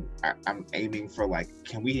like I'm aiming for, like,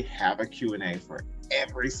 can we have a Q&A for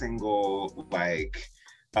every single like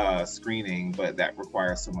screening, but that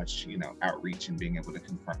requires so much, you know, outreach and being able to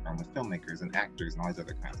confirm with filmmakers and actors and all these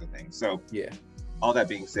other kinds of things. So yeah, all that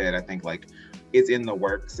being said, I think like it's in the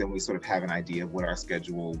works, and we sort of have an idea of what our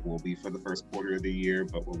schedule will be for the first quarter of the year,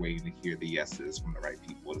 but we're waiting to hear the yeses from the right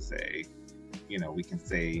people to say, you know, we can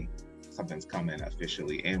say something's coming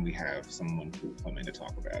officially, and we have someone who will come in to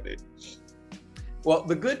talk about it. Well,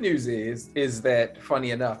 the good news is that,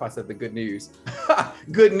 funny enough, I said the good news.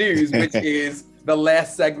 Good news, which is the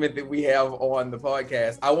last segment that we have on the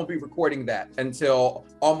podcast. I won't be recording that until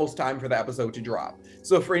almost time for the episode to drop.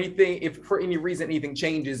 So if for any reason anything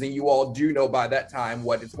changes and you all do know by that time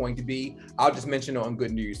what it's going to be, I'll just mention it on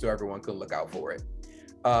good news so everyone can look out for it.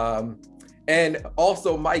 And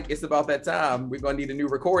also, Mike, it's about that time. We're going to need a new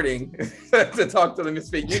recording to talk to the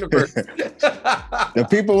Misfit Universe. The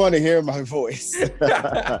people want to hear my voice.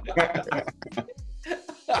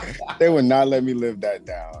 They would not let me live that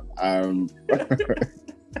down.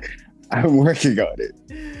 I'm working on it.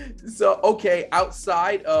 So, okay,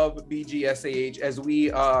 outside of BGSAH, as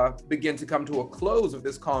we begin to come to a close of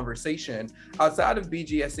this conversation, outside of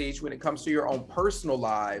BGSAH, when it comes to your own personal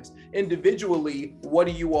lives, individually, what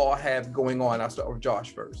do you all have going on? I'll start with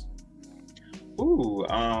Josh first.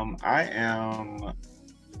 I am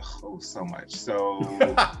so much. So you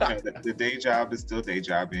know, the day job is still day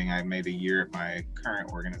jobbing. I made a year at my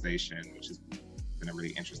current organization, which has been a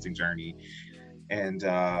really interesting journey. And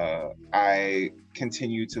I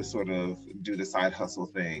continue to sort of do the side hustle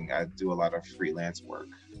thing. I do a lot of freelance work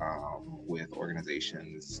with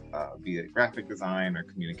organizations, be it graphic design or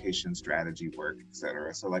communication strategy work,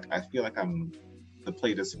 etc. So like, I feel like the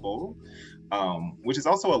plate is full, which is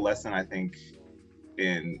also a lesson, I think,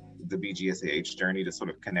 in the BGSAH journey, to sort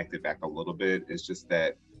of connect it back a little bit. It's just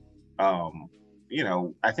that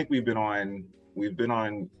I think we've been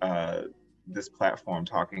on this platform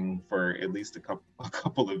talking for at least a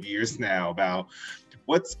couple of years now about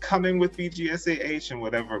what's coming with BGSAH and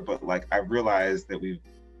whatever. But like, I realized that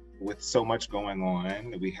with so much going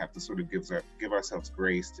on, that we have to sort of give ourselves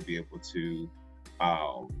grace to be able to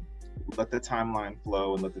um, let the timeline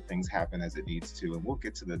flow and let the things happen as it needs to, and we'll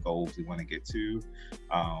get to the goals we want to get to.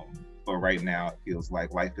 Um, but right now, it feels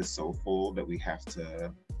like life is so full that we have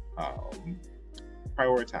to um,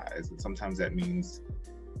 prioritize, and sometimes that means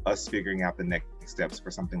us figuring out the next steps for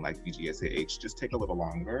something like BGSAH just take a little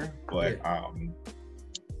longer. But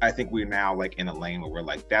I think we're now like in a lane where we're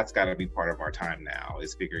like, that's got to be part of our time now,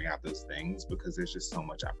 is figuring out those things, because there's just so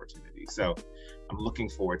much opportunity. So I'm looking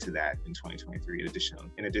forward to that in 2023,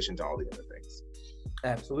 in addition to all the other things.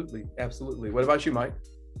 Absolutely. What about you, Mike?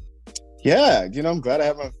 Yeah, I'm glad I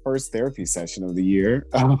have my first therapy session of the year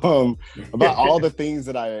about all the things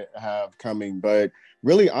that I have coming. But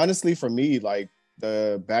really, honestly, for me, like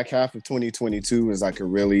the back half of 2022 was like a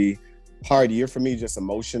really hard year for me, just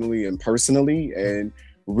emotionally and personally, and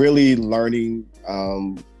really learning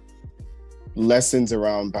lessons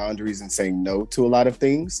around boundaries and saying no to a lot of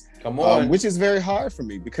things. Come on. Which is very hard for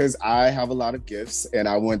me because I have a lot of gifts and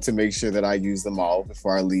I want to make sure that I use them all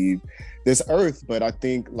before I leave this earth. But I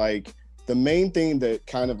think like the main thing that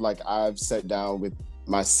kind of like I've sat down with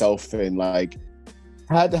myself and like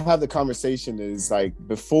had to have the conversation is like,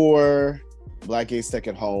 before Black Gay Stuck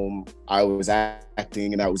at Home, I was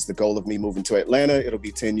acting, and that was the goal of me moving to Atlanta. It'll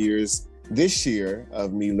be 10 years this year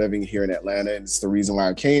of me living here in Atlanta, and it's the reason why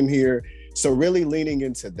I came here. So really leaning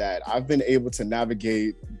into that, I've been able to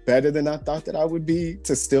navigate better than I thought that I would be,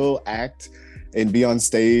 to still act and be on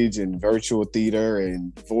stage and virtual theater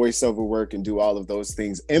and voiceover work and do all of those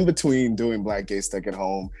things in between doing Black Gay Stuck at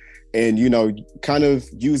Home. And, kind of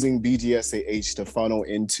using BGSAH to funnel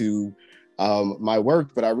into my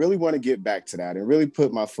work. But I really want to get back to that and really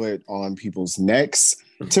put my foot on people's necks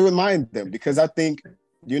to remind them, because I think,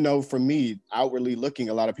 for me, outwardly looking,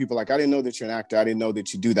 a lot of people like, I didn't know that you're an actor. I didn't know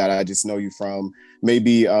that you do that. I just know you from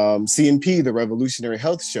maybe CNP, the Revolutionary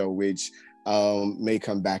Health Show, which may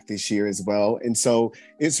come back this year as well. And so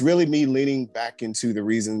it's really me leaning back into the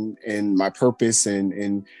reason and my purpose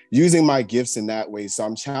and using my gifts in that way. So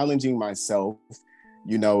I'm challenging myself,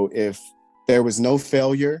 if there was no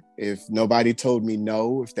failure, if nobody told me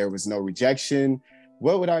no, if there was no rejection,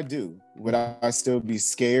 what would I do? Would I still be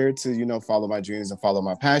scared to, follow my dreams and follow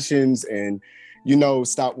my passions and,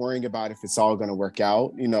 stop worrying about if it's all going to work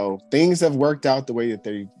out? Things have worked out the way that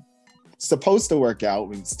they supposed to work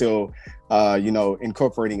out, and still,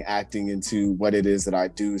 incorporating acting into what it is that I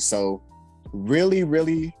do. So really,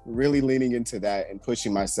 really, really leaning into that and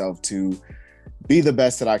pushing myself to be the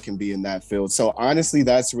best that I can be in that field. So honestly,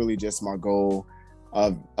 that's really just my goal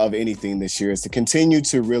of anything this year, is to continue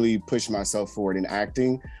to really push myself forward in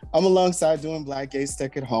acting. I'm alongside doing Black Gay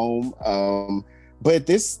Stuck at Home. But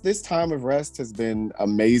this time of rest has been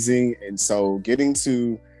amazing. And so getting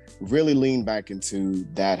to really lean back into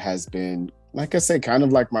that has been, like I said, kind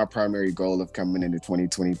of like my primary goal of coming into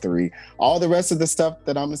 2023. All the rest of the stuff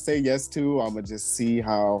that I'm gonna say yes to, I'm gonna just see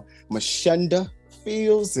how Mashunda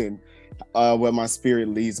feels and what my spirit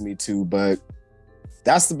leads me to. But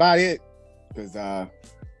that's about it. Because,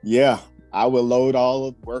 I will load all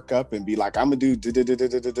of work up and be like, I'm going to do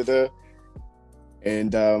da-da-da-da-da-da-da.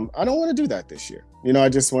 And I don't want to do that this year. I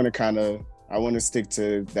just want to I want to stick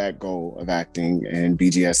to that goal of acting and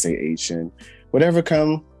BGSAH, and whatever it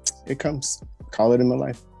comes. Call it in my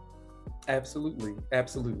life.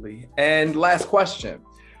 Absolutely. And last question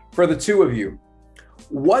for the two of you.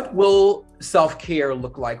 What will self-care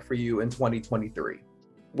look like for you in 2023?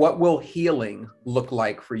 What will healing look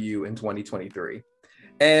like for you in 2023?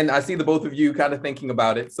 And I see the both of you kind of thinking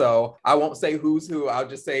about it, so I won't say who's who. I'll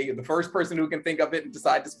just say the first person who can think of it and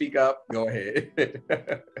decide to speak up, go ahead.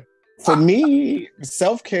 For me,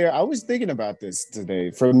 self-care, I was thinking about this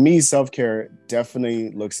today. For me, self-care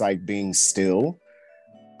definitely looks like being still.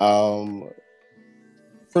 For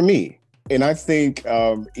me. And I think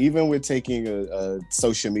even with taking a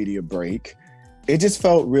social media break, it just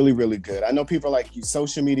felt really, really good. I know people are like,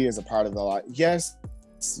 social media is a part of the life. Yes,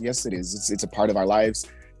 it is. It's a part of our lives.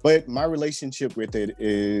 But my relationship with it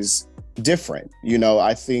is different.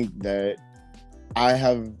 I think that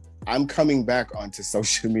I'm coming back onto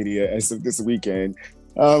social media as of this weekend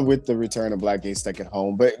with the return of Black Gay Stuck at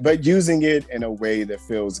Home. But using it in a way that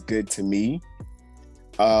feels good to me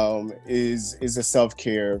is a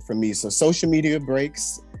self-care for me. So social media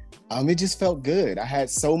breaks, it just felt good. I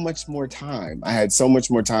had so much more time.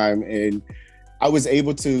 And I was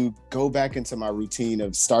able to go back into my routine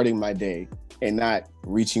of starting my day and not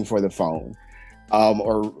reaching for the phone.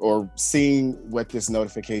 or seeing what this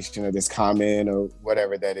notification or this comment or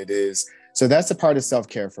whatever that it is. So that's a part of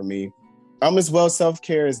self-care for me. As well,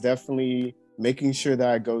 self-care is definitely making sure that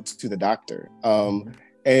I go to the doctor.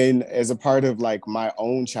 And as a part of like my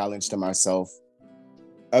own challenge to myself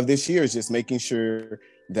of this year is just making sure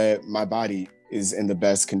that my body is in the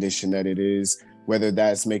best condition that it is, whether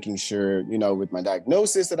that's making sure, with my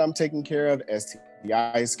diagnosis that I'm taking care of,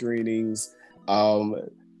 STI screenings.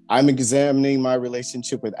 I'm examining my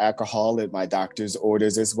relationship with alcohol at my doctor's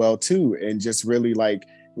orders as well too, and just really like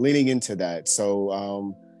leaning into that.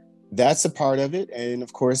 So that's a part of it. And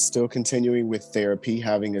of course, still continuing with therapy,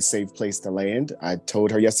 having a safe place to land. I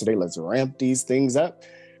told her yesterday, let's ramp these things up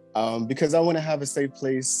because I want to have a safe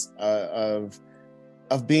place of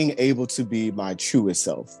being able to be my truest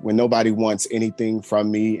self when nobody wants anything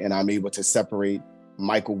from me, and I'm able to separate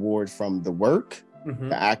Michael Ward from the work,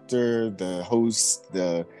 the actor, the host,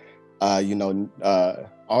 the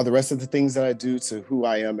all the rest of the things that I do to who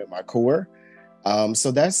I am at my core.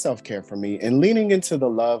 So that's self-care for me, and leaning into the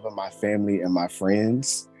love of my family and my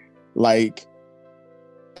friends. Like,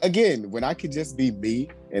 again, when I could just be me,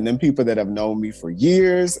 and then people that have known me for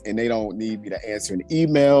years and they don't need me to answer an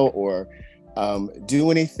email or do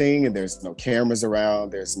anything, and there's no cameras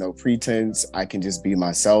around, there's no pretense. I can just be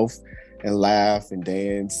myself and laugh and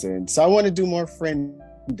dance. And so I want to do more friend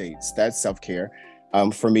dates. That's self-care.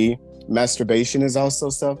 For me, masturbation is also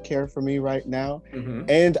self-care for me right now.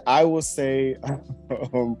 And I will say,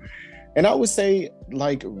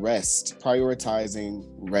 like rest, prioritizing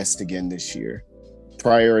rest again this year,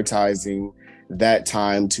 prioritizing that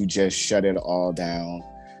time to just shut it all down,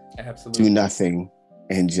 absolutely, do nothing,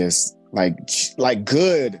 and just like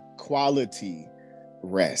good quality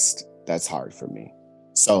rest. That's hard for me.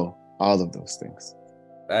 So all of those things.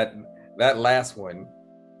 That last one,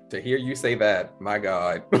 to hear you say that, my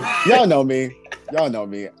God. Y'all know me.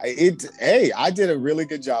 I did a really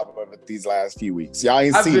good job of it these last few weeks. Y'all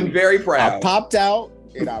ain't seen me. I've been very proud. I popped out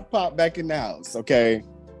and I popped back in the house, okay?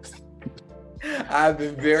 I've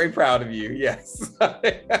been very proud of you, yes.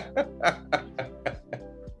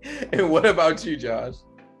 And what about you, Josh?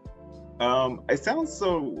 It sounds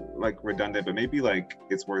so like redundant, but maybe like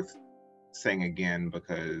it's worth saying again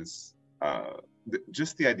because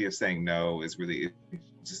just the idea of saying no is really, it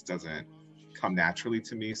just doesn't come naturally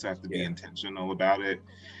to me. So I have to be intentional about it.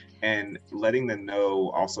 And letting the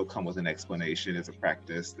no also come with an explanation is a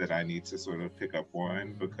practice that I need to sort of pick up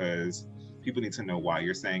on, because people need to know why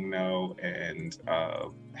you're saying no and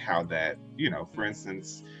how that, for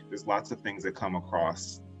instance, there's lots of things that come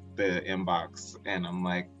across the inbox and I'm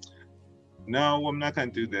like, no, I'm not going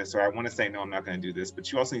to do this, or I want to say, no, I'm not going to do this.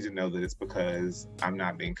 But you also need to know that it's because I'm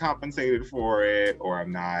not being compensated for it, or I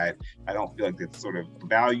don't feel like it's sort of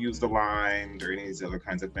values aligned or any of these other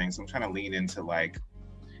kinds of things. So I'm trying to lean into like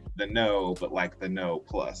the no, but like the no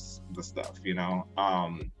plus the stuff, And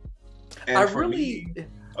I'm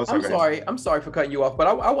sorry for cutting you off, but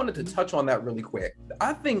I wanted to touch on that really quick.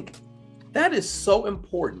 I think that is so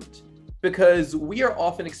important. Because we are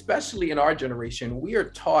often, especially in our generation, we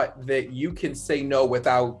are taught that you can say no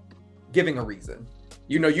without giving a reason.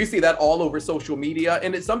 You see that all over social media,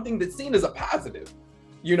 and it's something that's seen as a positive.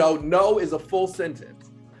 No is a full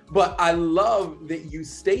sentence. But I love that you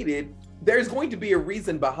stated there's going to be a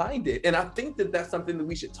reason behind it. And I think that that's something that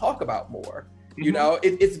we should talk about more.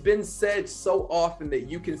 It's been said so often that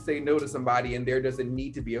you can say no to somebody and there doesn't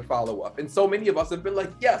need to be a follow-up. And so many of us have been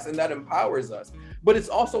like, yes, and that empowers us. But it's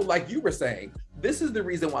also like you were saying, this is the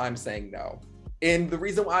reason why I'm saying no. And the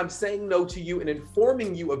reason why I'm saying no to you and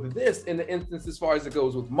informing you of this in the instance as far as it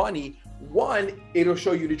goes with money, one, it'll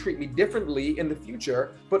show you to treat me differently in the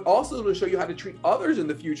future, but also it'll show you how to treat others in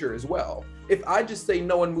the future as well. If I just say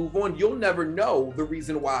no and move on, you'll never know the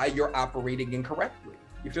reason why you're operating incorrectly.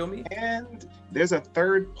 You feel me? And there's a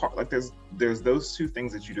third part, like there's those two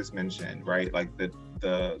things that you just mentioned, right? Like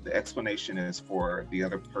the explanation is for the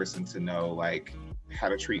other person to know like how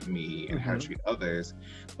to treat me and how to treat others,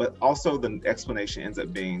 but also the explanation ends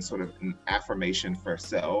up being sort of an affirmation for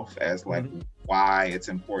self as like why it's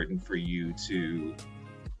important for you to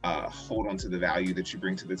hold on to the value that you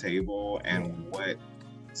bring to the table, and what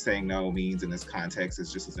saying no means in this context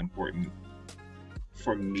is just as important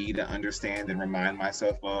for me to understand and remind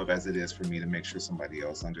myself of as it is for me to make sure somebody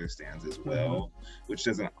else understands as well, which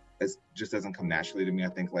just doesn't come naturally to me. I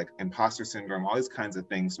think like imposter syndrome, all these kinds of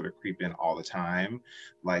things sort of creep in all the time,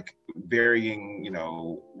 like varying,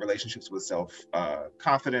 relationships with self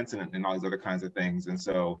confidence and all these other kinds of things. And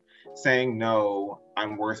so saying no,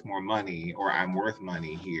 I'm worth more money, or I'm worth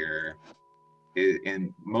money here,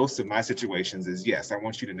 in most of my situations is, yes, I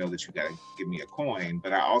want you to know that you got to give me a coin,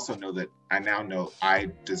 but I also know that I now know I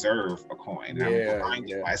deserve a coin. And I'm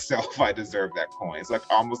reminding myself I deserve that coin. It's like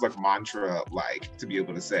almost like mantra, like to be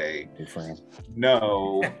able to say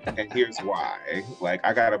no, and here's why. Like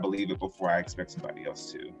I got to believe it before I expect somebody else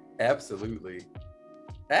to. Absolutely.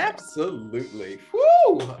 Absolutely.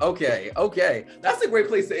 Woo! Okay. That's a great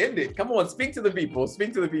place to end it. Come on, speak to the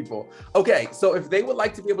people. Okay, so if they would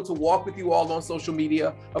like to be able to walk with you all on social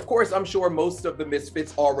media, of course, I'm sure most of the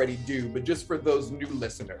Misfits already do, but just for those new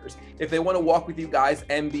listeners, if they want to walk with you guys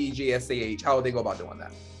and BGSAH, how would they go about doing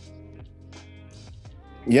that?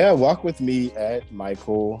 Yeah, walk with me at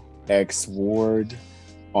Michael X Ward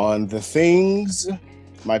on the things,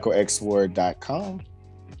 michaelxward.com.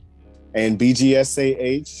 and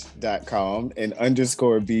bgsah.com and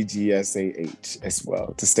 _BGSAH as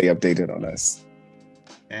well to stay updated on us.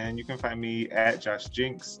 And you can find me at Josh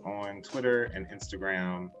Jinks on Twitter and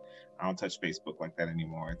Instagram. I don't touch Facebook like that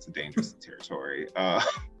anymore. It's a dangerous territory. And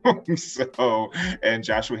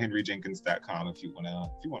JoshuaHenryJenkins.com if you wanna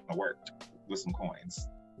work with some coins.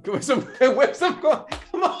 With some coins.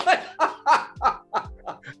 Come on.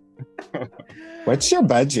 What's your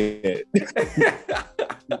budget?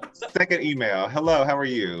 Second email. Hello, how are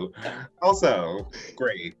you? Also,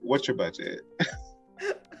 great. What's your budget?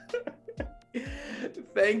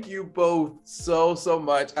 Thank you both so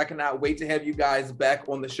much. I cannot wait to have you guys back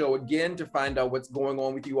on the show again to find out what's going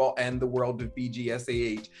on with you all and the world of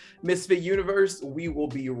BGSAH. Misfit Universe, we will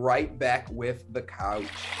be right back with The Couch.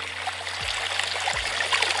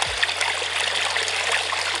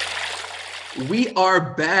 We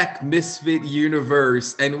are back, Misfit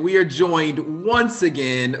Universe, and we are joined once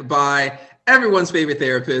again by everyone's favorite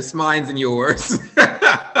therapist, mine's and yours.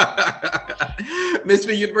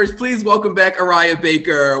 Misfit Universe, please welcome back Araya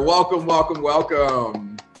Baker. Welcome.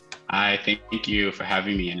 Hi, thank you for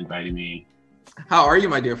having me and inviting me. How are you,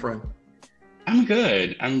 my dear friend? I'm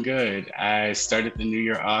good. I started the new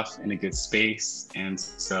year off in a good space, and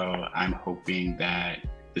so I'm hoping that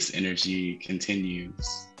this energy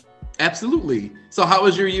continues. Absolutely. So how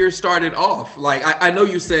was your year started off? Like, I know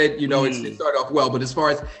you said, it started off well, but as far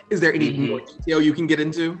as, is there any more detail you can get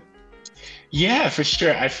into? Yeah, for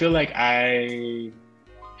sure. I feel like I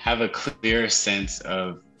have a clear sense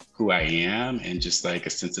of who I am and just like a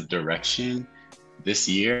sense of direction this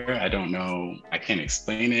year. I don't know, I can't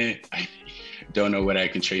explain it. I don't know what I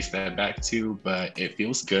can trace that back to, but it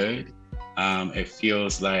feels good. It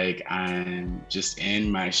feels like I'm just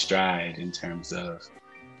in my stride in terms of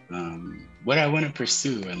what I want to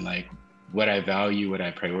pursue and like what I value, what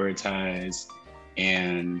I prioritize.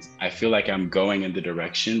 And I feel like I'm going in the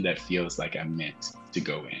direction that feels like I'm meant to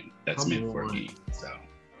go in. That's meant for me. So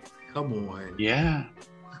come on. Yeah.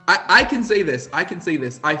 I can say this.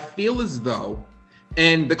 I feel as though,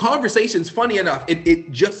 and the conversation's funny enough,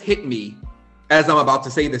 it just hit me as I'm about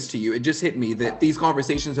to say this to you. It just hit me that these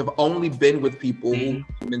conversations have only been with people who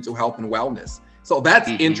do mental health and wellness. So that's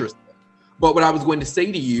interesting. But what I was going to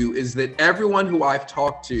say to you is that everyone who I've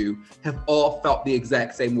talked to have all felt the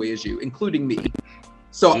exact same way as you, including me.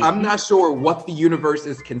 So I'm not sure what the universe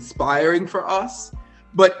is conspiring for us,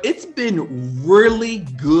 but it's been really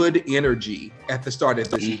good energy at the start of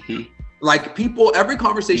this year. Like people, every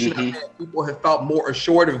conversation I've had, people have felt more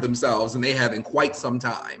assured of themselves than they have in quite some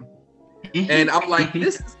time. And I'm like,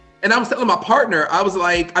 and I was telling my partner, I was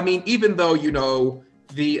like, I mean, even though,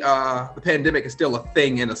 the pandemic is still a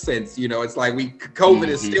thing in a sense, it's like COVID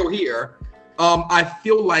is still here. I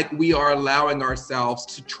feel like we are allowing ourselves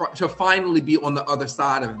to finally be on the other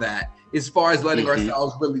side of that, as far as letting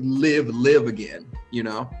ourselves really live again,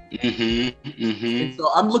 And so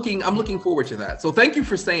I'm looking forward to that. So thank you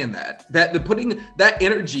for saying that the putting that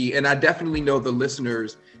energy, and I definitely know the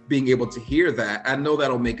listeners being able to hear that, I know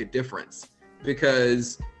that'll make a difference,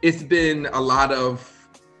 because it's been a lot of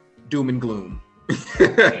doom and gloom.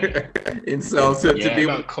 And so to be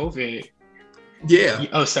about COVID. Yeah.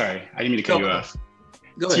 Oh, sorry. I didn't mean to cut you off.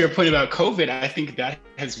 Go ahead. To your point about COVID, I think that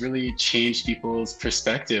has really changed people's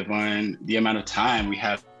perspective on the amount of time we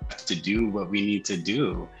have to do what we need to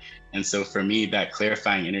do. And so for me, that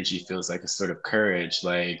clarifying energy feels like a sort of courage.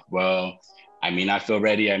 Like, well, I may not feel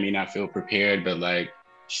ready, I may not feel prepared, but like,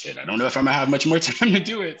 shit, I don't know if I'm gonna have much more time to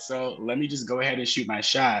do it. So let me just go ahead and shoot my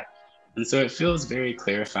shot. And so it feels very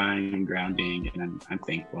clarifying and grounding, and I'm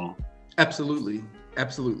thankful. Absolutely.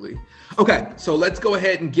 Absolutely. Okay, so let's go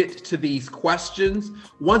ahead and get to these questions.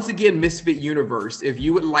 Once again, Misfit Universe, if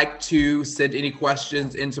you would like to send any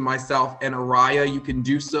questions into myself and Araya, you can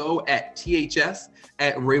do so at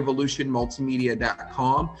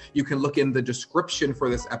ths@revolutionmultimedia.com. You can look in the description for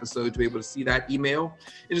this episode to be able to see that email.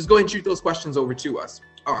 And just go ahead and shoot those questions over to us.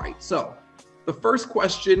 All right, so the first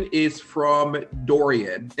question is from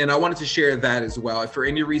Dorian, and I wanted to share that as well. If for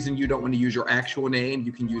any reason you don't want to use your actual name,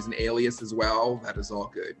 you can use an alias as well. That is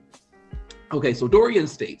all good. Okay, so Dorian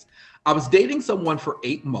states, I was dating someone for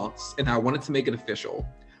 8 months and I wanted to make it official.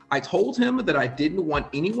 I told him that I didn't want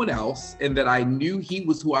anyone else and that I knew he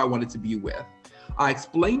was who I wanted to be with. I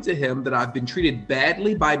explained to him that I've been treated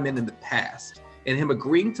badly by men in the past, and him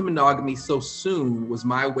agreeing to monogamy so soon was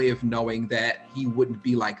my way of knowing that he wouldn't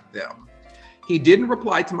be like them. He didn't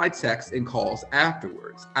reply to my texts and calls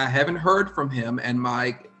afterwards. I haven't heard from him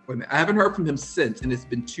since, and it's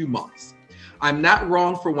been 2 months. I'm not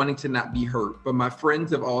wrong for wanting to not be hurt, but my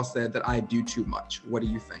friends have all said that I do too much. What do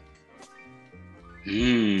you think?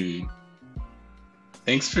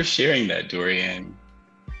 Thanks for sharing that, Dorian.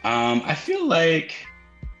 I feel like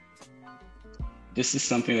this is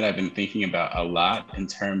something that I've been thinking about a lot in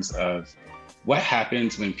terms of what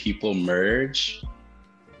happens when people merge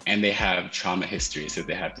and they have trauma histories that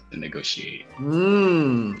they have to negotiate.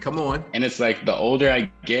 Come on. And it's like, the older I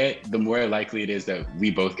get, the more likely it is that we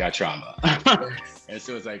both got trauma. And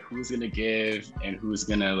so it's like, who's gonna give and who's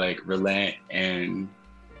gonna like relent and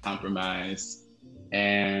compromise.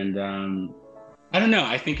 And I don't know,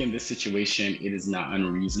 I think in this situation, it is not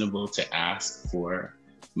unreasonable to ask for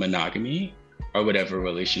monogamy or whatever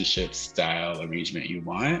relationship style arrangement you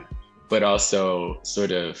want, but also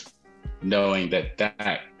sort of knowing that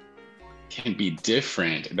that can be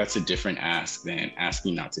different. That's a different ask than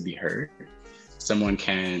asking not to be hurt. Someone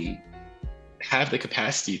can have the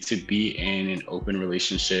capacity to be in an open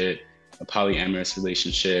relationship, a polyamorous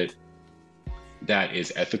relationship that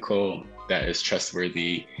is ethical, that is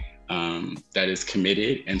trustworthy, that is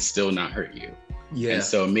committed and still not hurt you. Yeah. And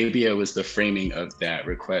so maybe it was the framing of that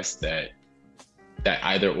request, that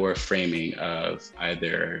either or framing of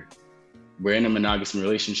either we're in a monogamous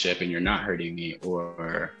relationship and you're not hurting me,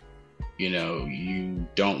 or, you know, you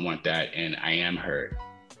don't want that and I am hurt.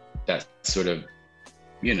 That sort of,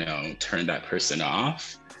 you know, turn that person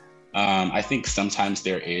off. I think sometimes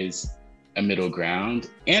there is a middle ground.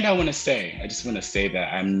 And I just want to say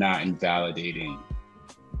that I'm not invalidating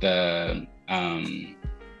the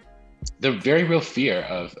very real fear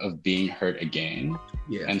of being hurt again.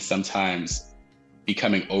 Yeah. And sometimes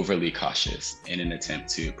becoming overly cautious in an attempt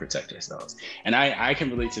to protect ourselves. And I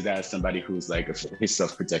can relate to that as somebody who's like a very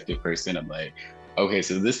self-protective person. I'm like, okay,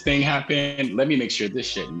 so this thing happened, let me make sure this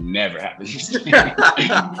shit never happens again.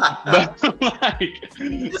 But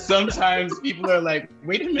like, sometimes people are like,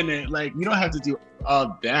 wait a minute, like, you don't have to do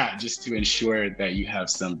all that just to ensure that you have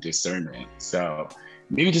some discernment. So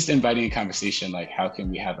maybe just inviting a conversation, like, how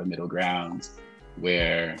can we have a middle ground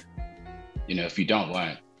where, you know, if you don't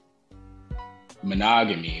want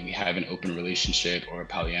monogamy, we have an open relationship or a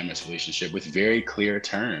polyamorous relationship with very clear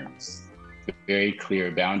terms, with very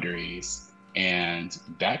clear boundaries. And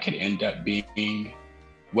that could end up being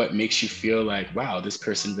what makes you feel like, wow, this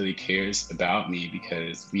person really cares about me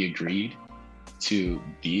because we agreed to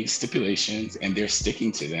these stipulations and they're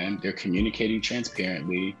sticking to them. They're communicating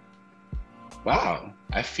transparently. Wow,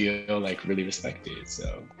 I feel like really respected.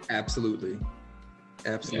 So absolutely.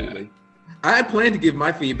 Yeah. I had planned to give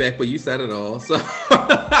my feedback, but you said it all. So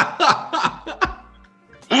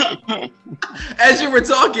as you were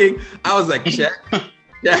talking, I was like, check.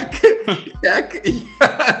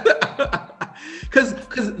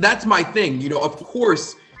 Because that's my thing, you know. Of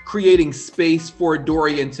course, creating space for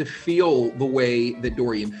Dorian to feel the way that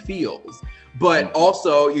Dorian feels, but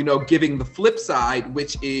also, you know, giving the flip side,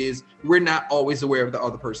 which is we're not always aware of the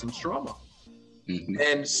other person's trauma. Mm-hmm.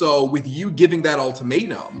 And so with you giving that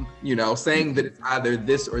ultimatum, you know, saying that it's either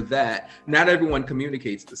this or that, not everyone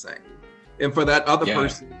communicates the same. And for that other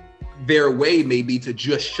person, their way may be to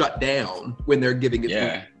just shut down when they're giving it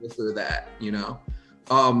this or that, you know?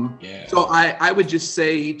 So I would just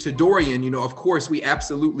say to Dorian, you know, of course, we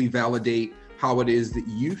absolutely validate how it is that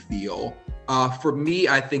you feel. For me,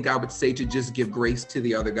 I think I would say to just give grace to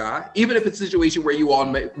the other guy, even if it's a situation where you all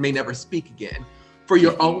may never speak again, for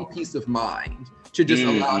your own peace of mind, to just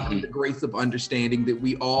allow him the grace of understanding that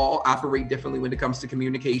we all operate differently when it comes to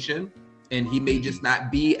communication. And he may just not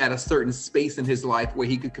be at a certain space in his life where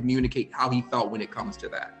he could communicate how he felt when it comes to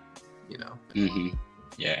that, you know?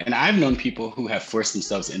 Yeah, and I've known people who have forced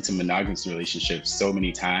themselves into monogamous relationships so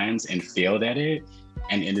many times and failed at it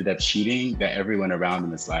and ended up cheating, that everyone around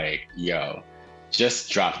them is like, yo,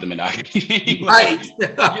 just drop the monogamy. Right.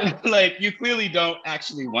 Like you clearly don't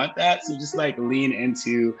actually want that. So just like lean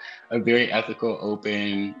into a very ethical,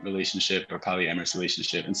 open relationship or polyamorous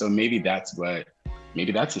relationship. And so maybe that's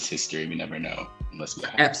his history. We never know unless we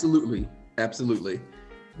have. Absolutely.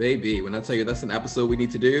 Baby, when I tell you that's an episode we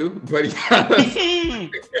need to do, but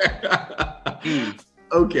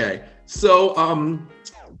okay. So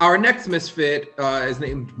our next misfit is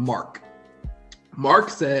named Mark. Mark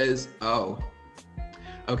says, oh,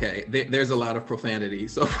 okay, there's a lot of profanity.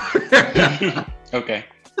 So okay.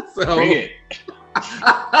 So bring it.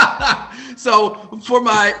 So for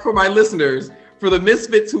my listeners, for the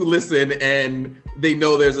misfits who listen and they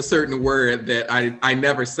know there's a certain word that I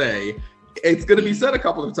never say, it's going to be said a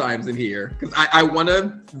couple of times in here because I want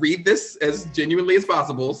to read this as genuinely as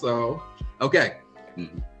possible. So, okay.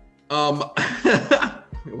 Why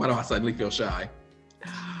do I suddenly feel shy?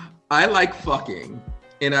 I like fucking,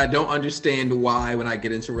 and I don't understand why when I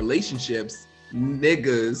get into relationships,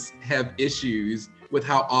 niggas have issues with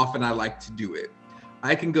how often I like to do it.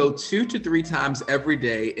 I can go 2 to 3 times every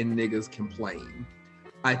day and niggas complain.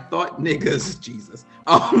 I thought niggas, Jesus,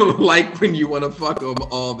 like when you want to fuck them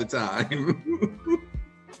all the time.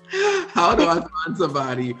 How do I find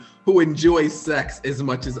somebody who enjoys sex as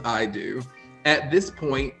much as I do? At this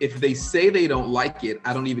point, if they say they don't like it,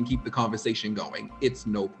 I don't even keep the conversation going. It's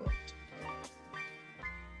no point.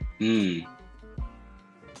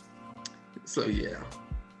 So yeah.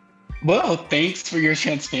 Well, thanks for your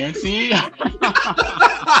transparency.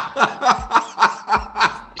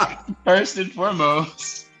 First and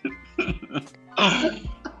foremost,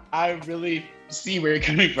 I really see where you're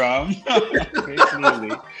coming from. Very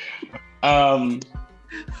clearly.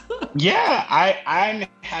 Yeah, I'm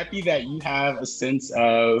happy that you have a sense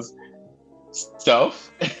of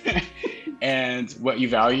self and what you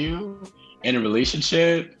value in a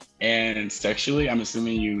relationship and sexually. I'm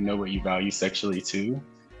assuming you know what you value sexually too.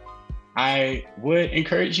 I would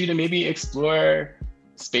encourage you to maybe explore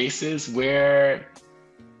spaces where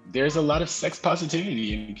there's a lot of sex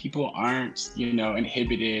positivity and people aren't,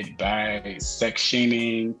 inhibited by sex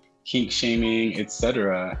shaming, kink shaming,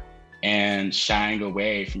 etc., and shying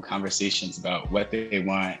away from conversations about what they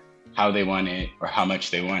want, how they want it, or how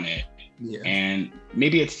much they want it. Yeah. And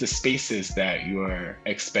maybe it's the spaces that you're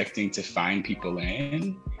expecting to find people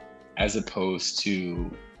in, as opposed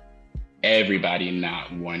to everybody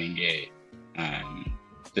not wanting it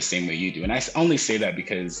the same way you do. And I only say that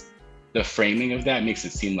because the framing of that makes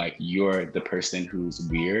it seem like you're the person who's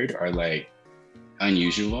weird or like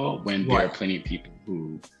unusual, when there are plenty of people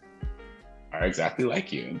who are exactly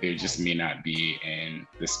like you. They just may not be in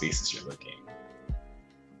the spaces you're looking.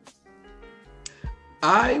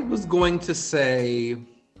 I was going to say,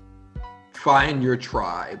 find your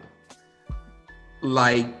tribe.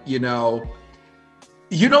 Like, you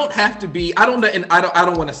don't have to be. I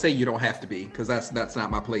don't want to say you don't have to be, because that's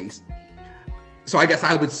not my place. So I guess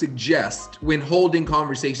I would suggest, when holding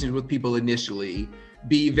conversations with people initially,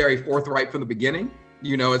 be very forthright from the beginning.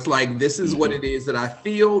 It's like, this is what it is that I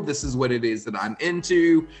feel. This is what it is that I'm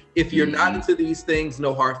into. If you're not into these things,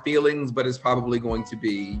 no hard feelings, but it's probably going to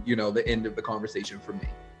be, the end of the conversation for me.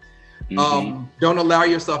 Don't allow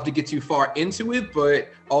yourself to get too far into it, but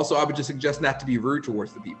also I would just suggest not to be rude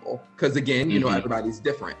towards the people. Because again, everybody's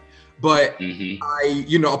different. But a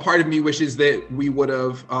part of me wishes that we would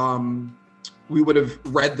have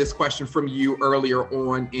read this question from you earlier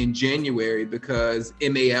on in January, because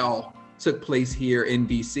MAL took place here in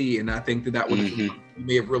DC, and I think that would have you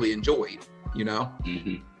may have really enjoyed,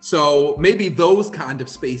 So maybe those kind of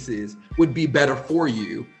spaces would be better for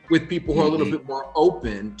you, with people who are a little bit more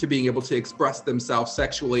open to being able to express themselves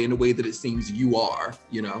sexually in a way that it seems you are,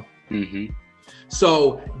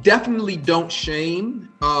 So definitely don't shame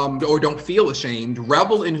or don't feel ashamed.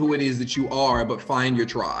 Revel in who it is that you are, but find your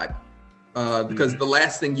tribe. Because the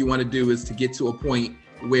last thing you want to do is to get to a point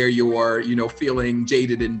where you're, feeling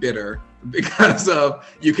jaded and bitter because of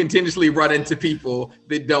you continuously run into people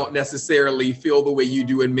that don't necessarily feel the way you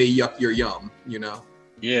do and may yuck your yum,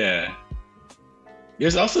 Yeah.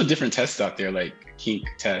 There's also different tests out there, like kink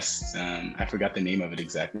tests. I forgot the name of it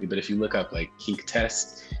exactly, but if you look up like kink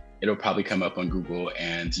test, it'll probably come up on Google,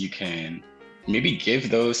 and you can maybe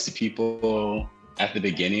give those to people at the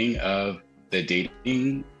beginning of the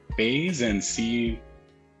dating phase and see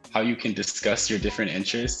how you can discuss your different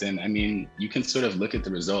interests. And I mean, you can sort of look at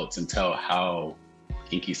the results and tell how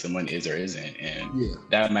kinky someone is or isn't. And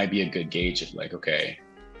that might be a good gauge of like, okay,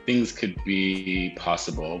 things could be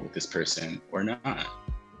possible with this person or not.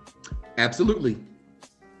 Absolutely.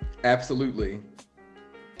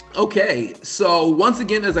 Okay, so once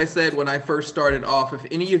again, as I said when I first started off, if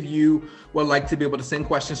any of you would like to be able to send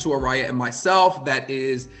questions to Araya and myself, that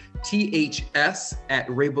is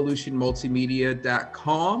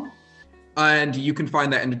ths@revolutionmultimedia.com. And you can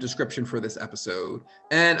find that in the description for this episode.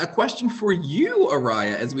 And a question for you,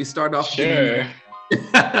 Araya, as we start off. Sure.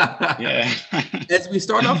 Yeah. As we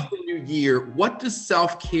start off the new year, what does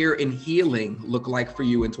self-care and healing look like for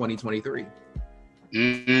you in 2023?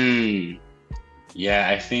 Yeah,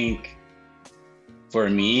 I think for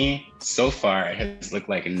me, so far, it has looked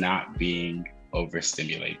like not being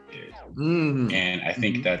overstimulated. And I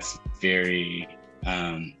think that's very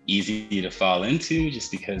easy to fall into,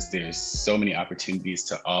 just because there's so many opportunities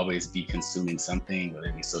to always be consuming something, whether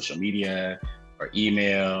it be social media or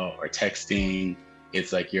email or texting.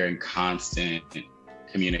 It's like you're in constant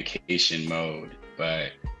communication mode.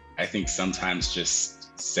 But I think sometimes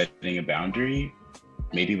just setting a boundary,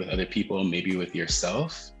 maybe with other people, maybe with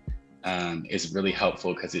yourself, is really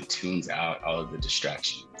helpful because it tunes out all of the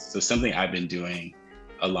distractions. So something I've been doing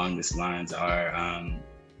along these lines are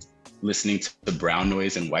listening to brown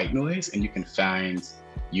noise and white noise, and you can find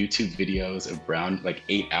YouTube videos of like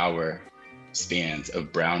 8-hour spans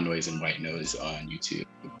of brown noise and white noise on YouTube.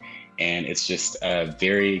 And it's just a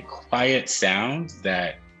very quiet sound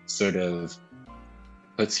that sort of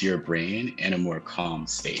puts your brain in a more calm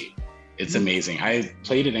state. It's amazing. I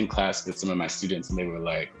played it in class with some of my students and they were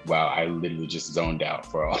like, wow, I literally just zoned out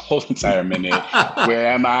for a whole entire minute. Where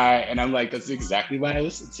am I? And I'm like, that's exactly why I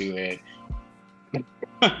listened to it.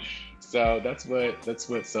 So that's what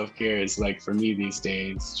self-care is like for me these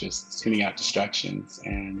days, just tuning out distractions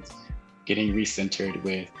and getting recentered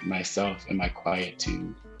with myself and my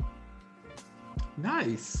quietude.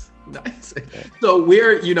 Nice. So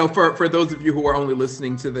we're, for those of you who are only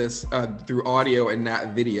listening to this through audio and not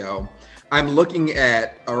video, I'm looking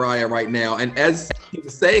at Araya right now, and as he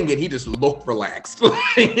was saying it, he just looked relaxed. At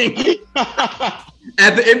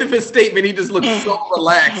the end of his statement, he just looked so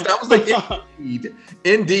relaxed. I was like,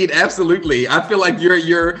 indeed, absolutely. I feel like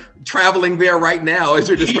you're traveling there right now as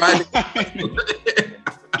you're describing.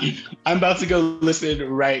 I'm about to go listen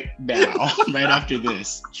right now, right after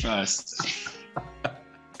this. Trust.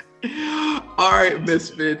 All right,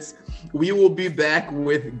 Misfits, we will be back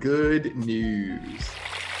with good news.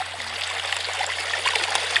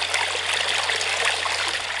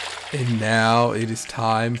 And now it is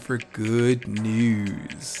time for good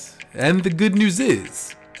news. And the good news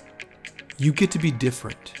is, you get to be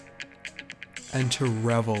different and to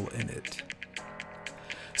revel in it.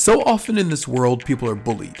 So often in this world, people are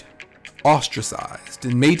bullied, ostracized,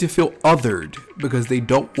 and made to feel othered because they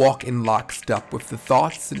don't walk in lockstep with the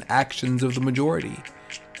thoughts and actions of the majority.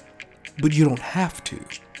 But you don't have to.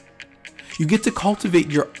 You get to cultivate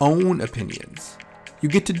your own opinions. You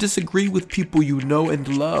get to disagree with people you know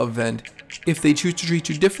and love, and if they choose to treat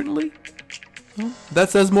you differently, well, that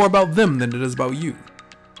says more about them than it does about you.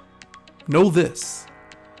 Know this.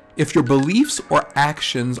 If your beliefs or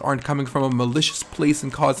actions aren't coming from a malicious place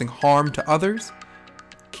and causing harm to others,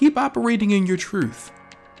 keep operating in your truth.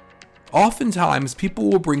 Oftentimes, people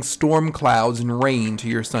will bring storm clouds and rain to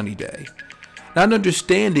your sunny day, not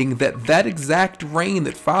understanding that that exact rain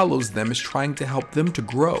that follows them is trying to help them to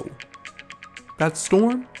grow. That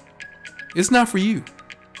storm is not for you.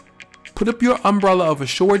 Put up your umbrella of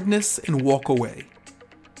assuredness and walk away.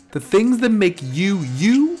 The things that make you,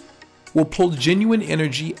 you will pull genuine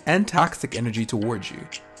energy and toxic energy towards you.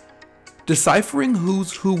 Deciphering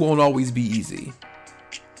who's who won't always be easy.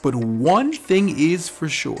 But one thing is for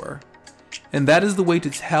sure, and that is the way to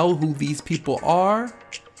tell who these people are,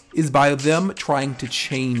 is by them trying to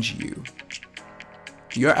change you.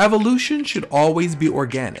 Your evolution should always be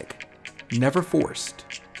organic. Never forced.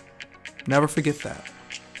 Never forget that.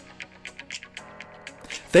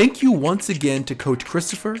 Thank you once again to Coach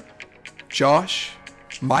Christopher, Josh,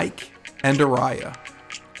 Mike, and Araya.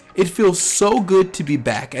 It feels so good to be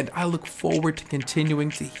back, and I look forward to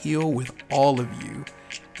continuing to heal with all of you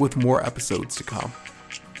with more episodes to come.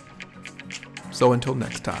 So until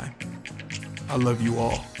next time, I love you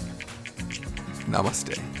all.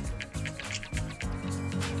 Namaste.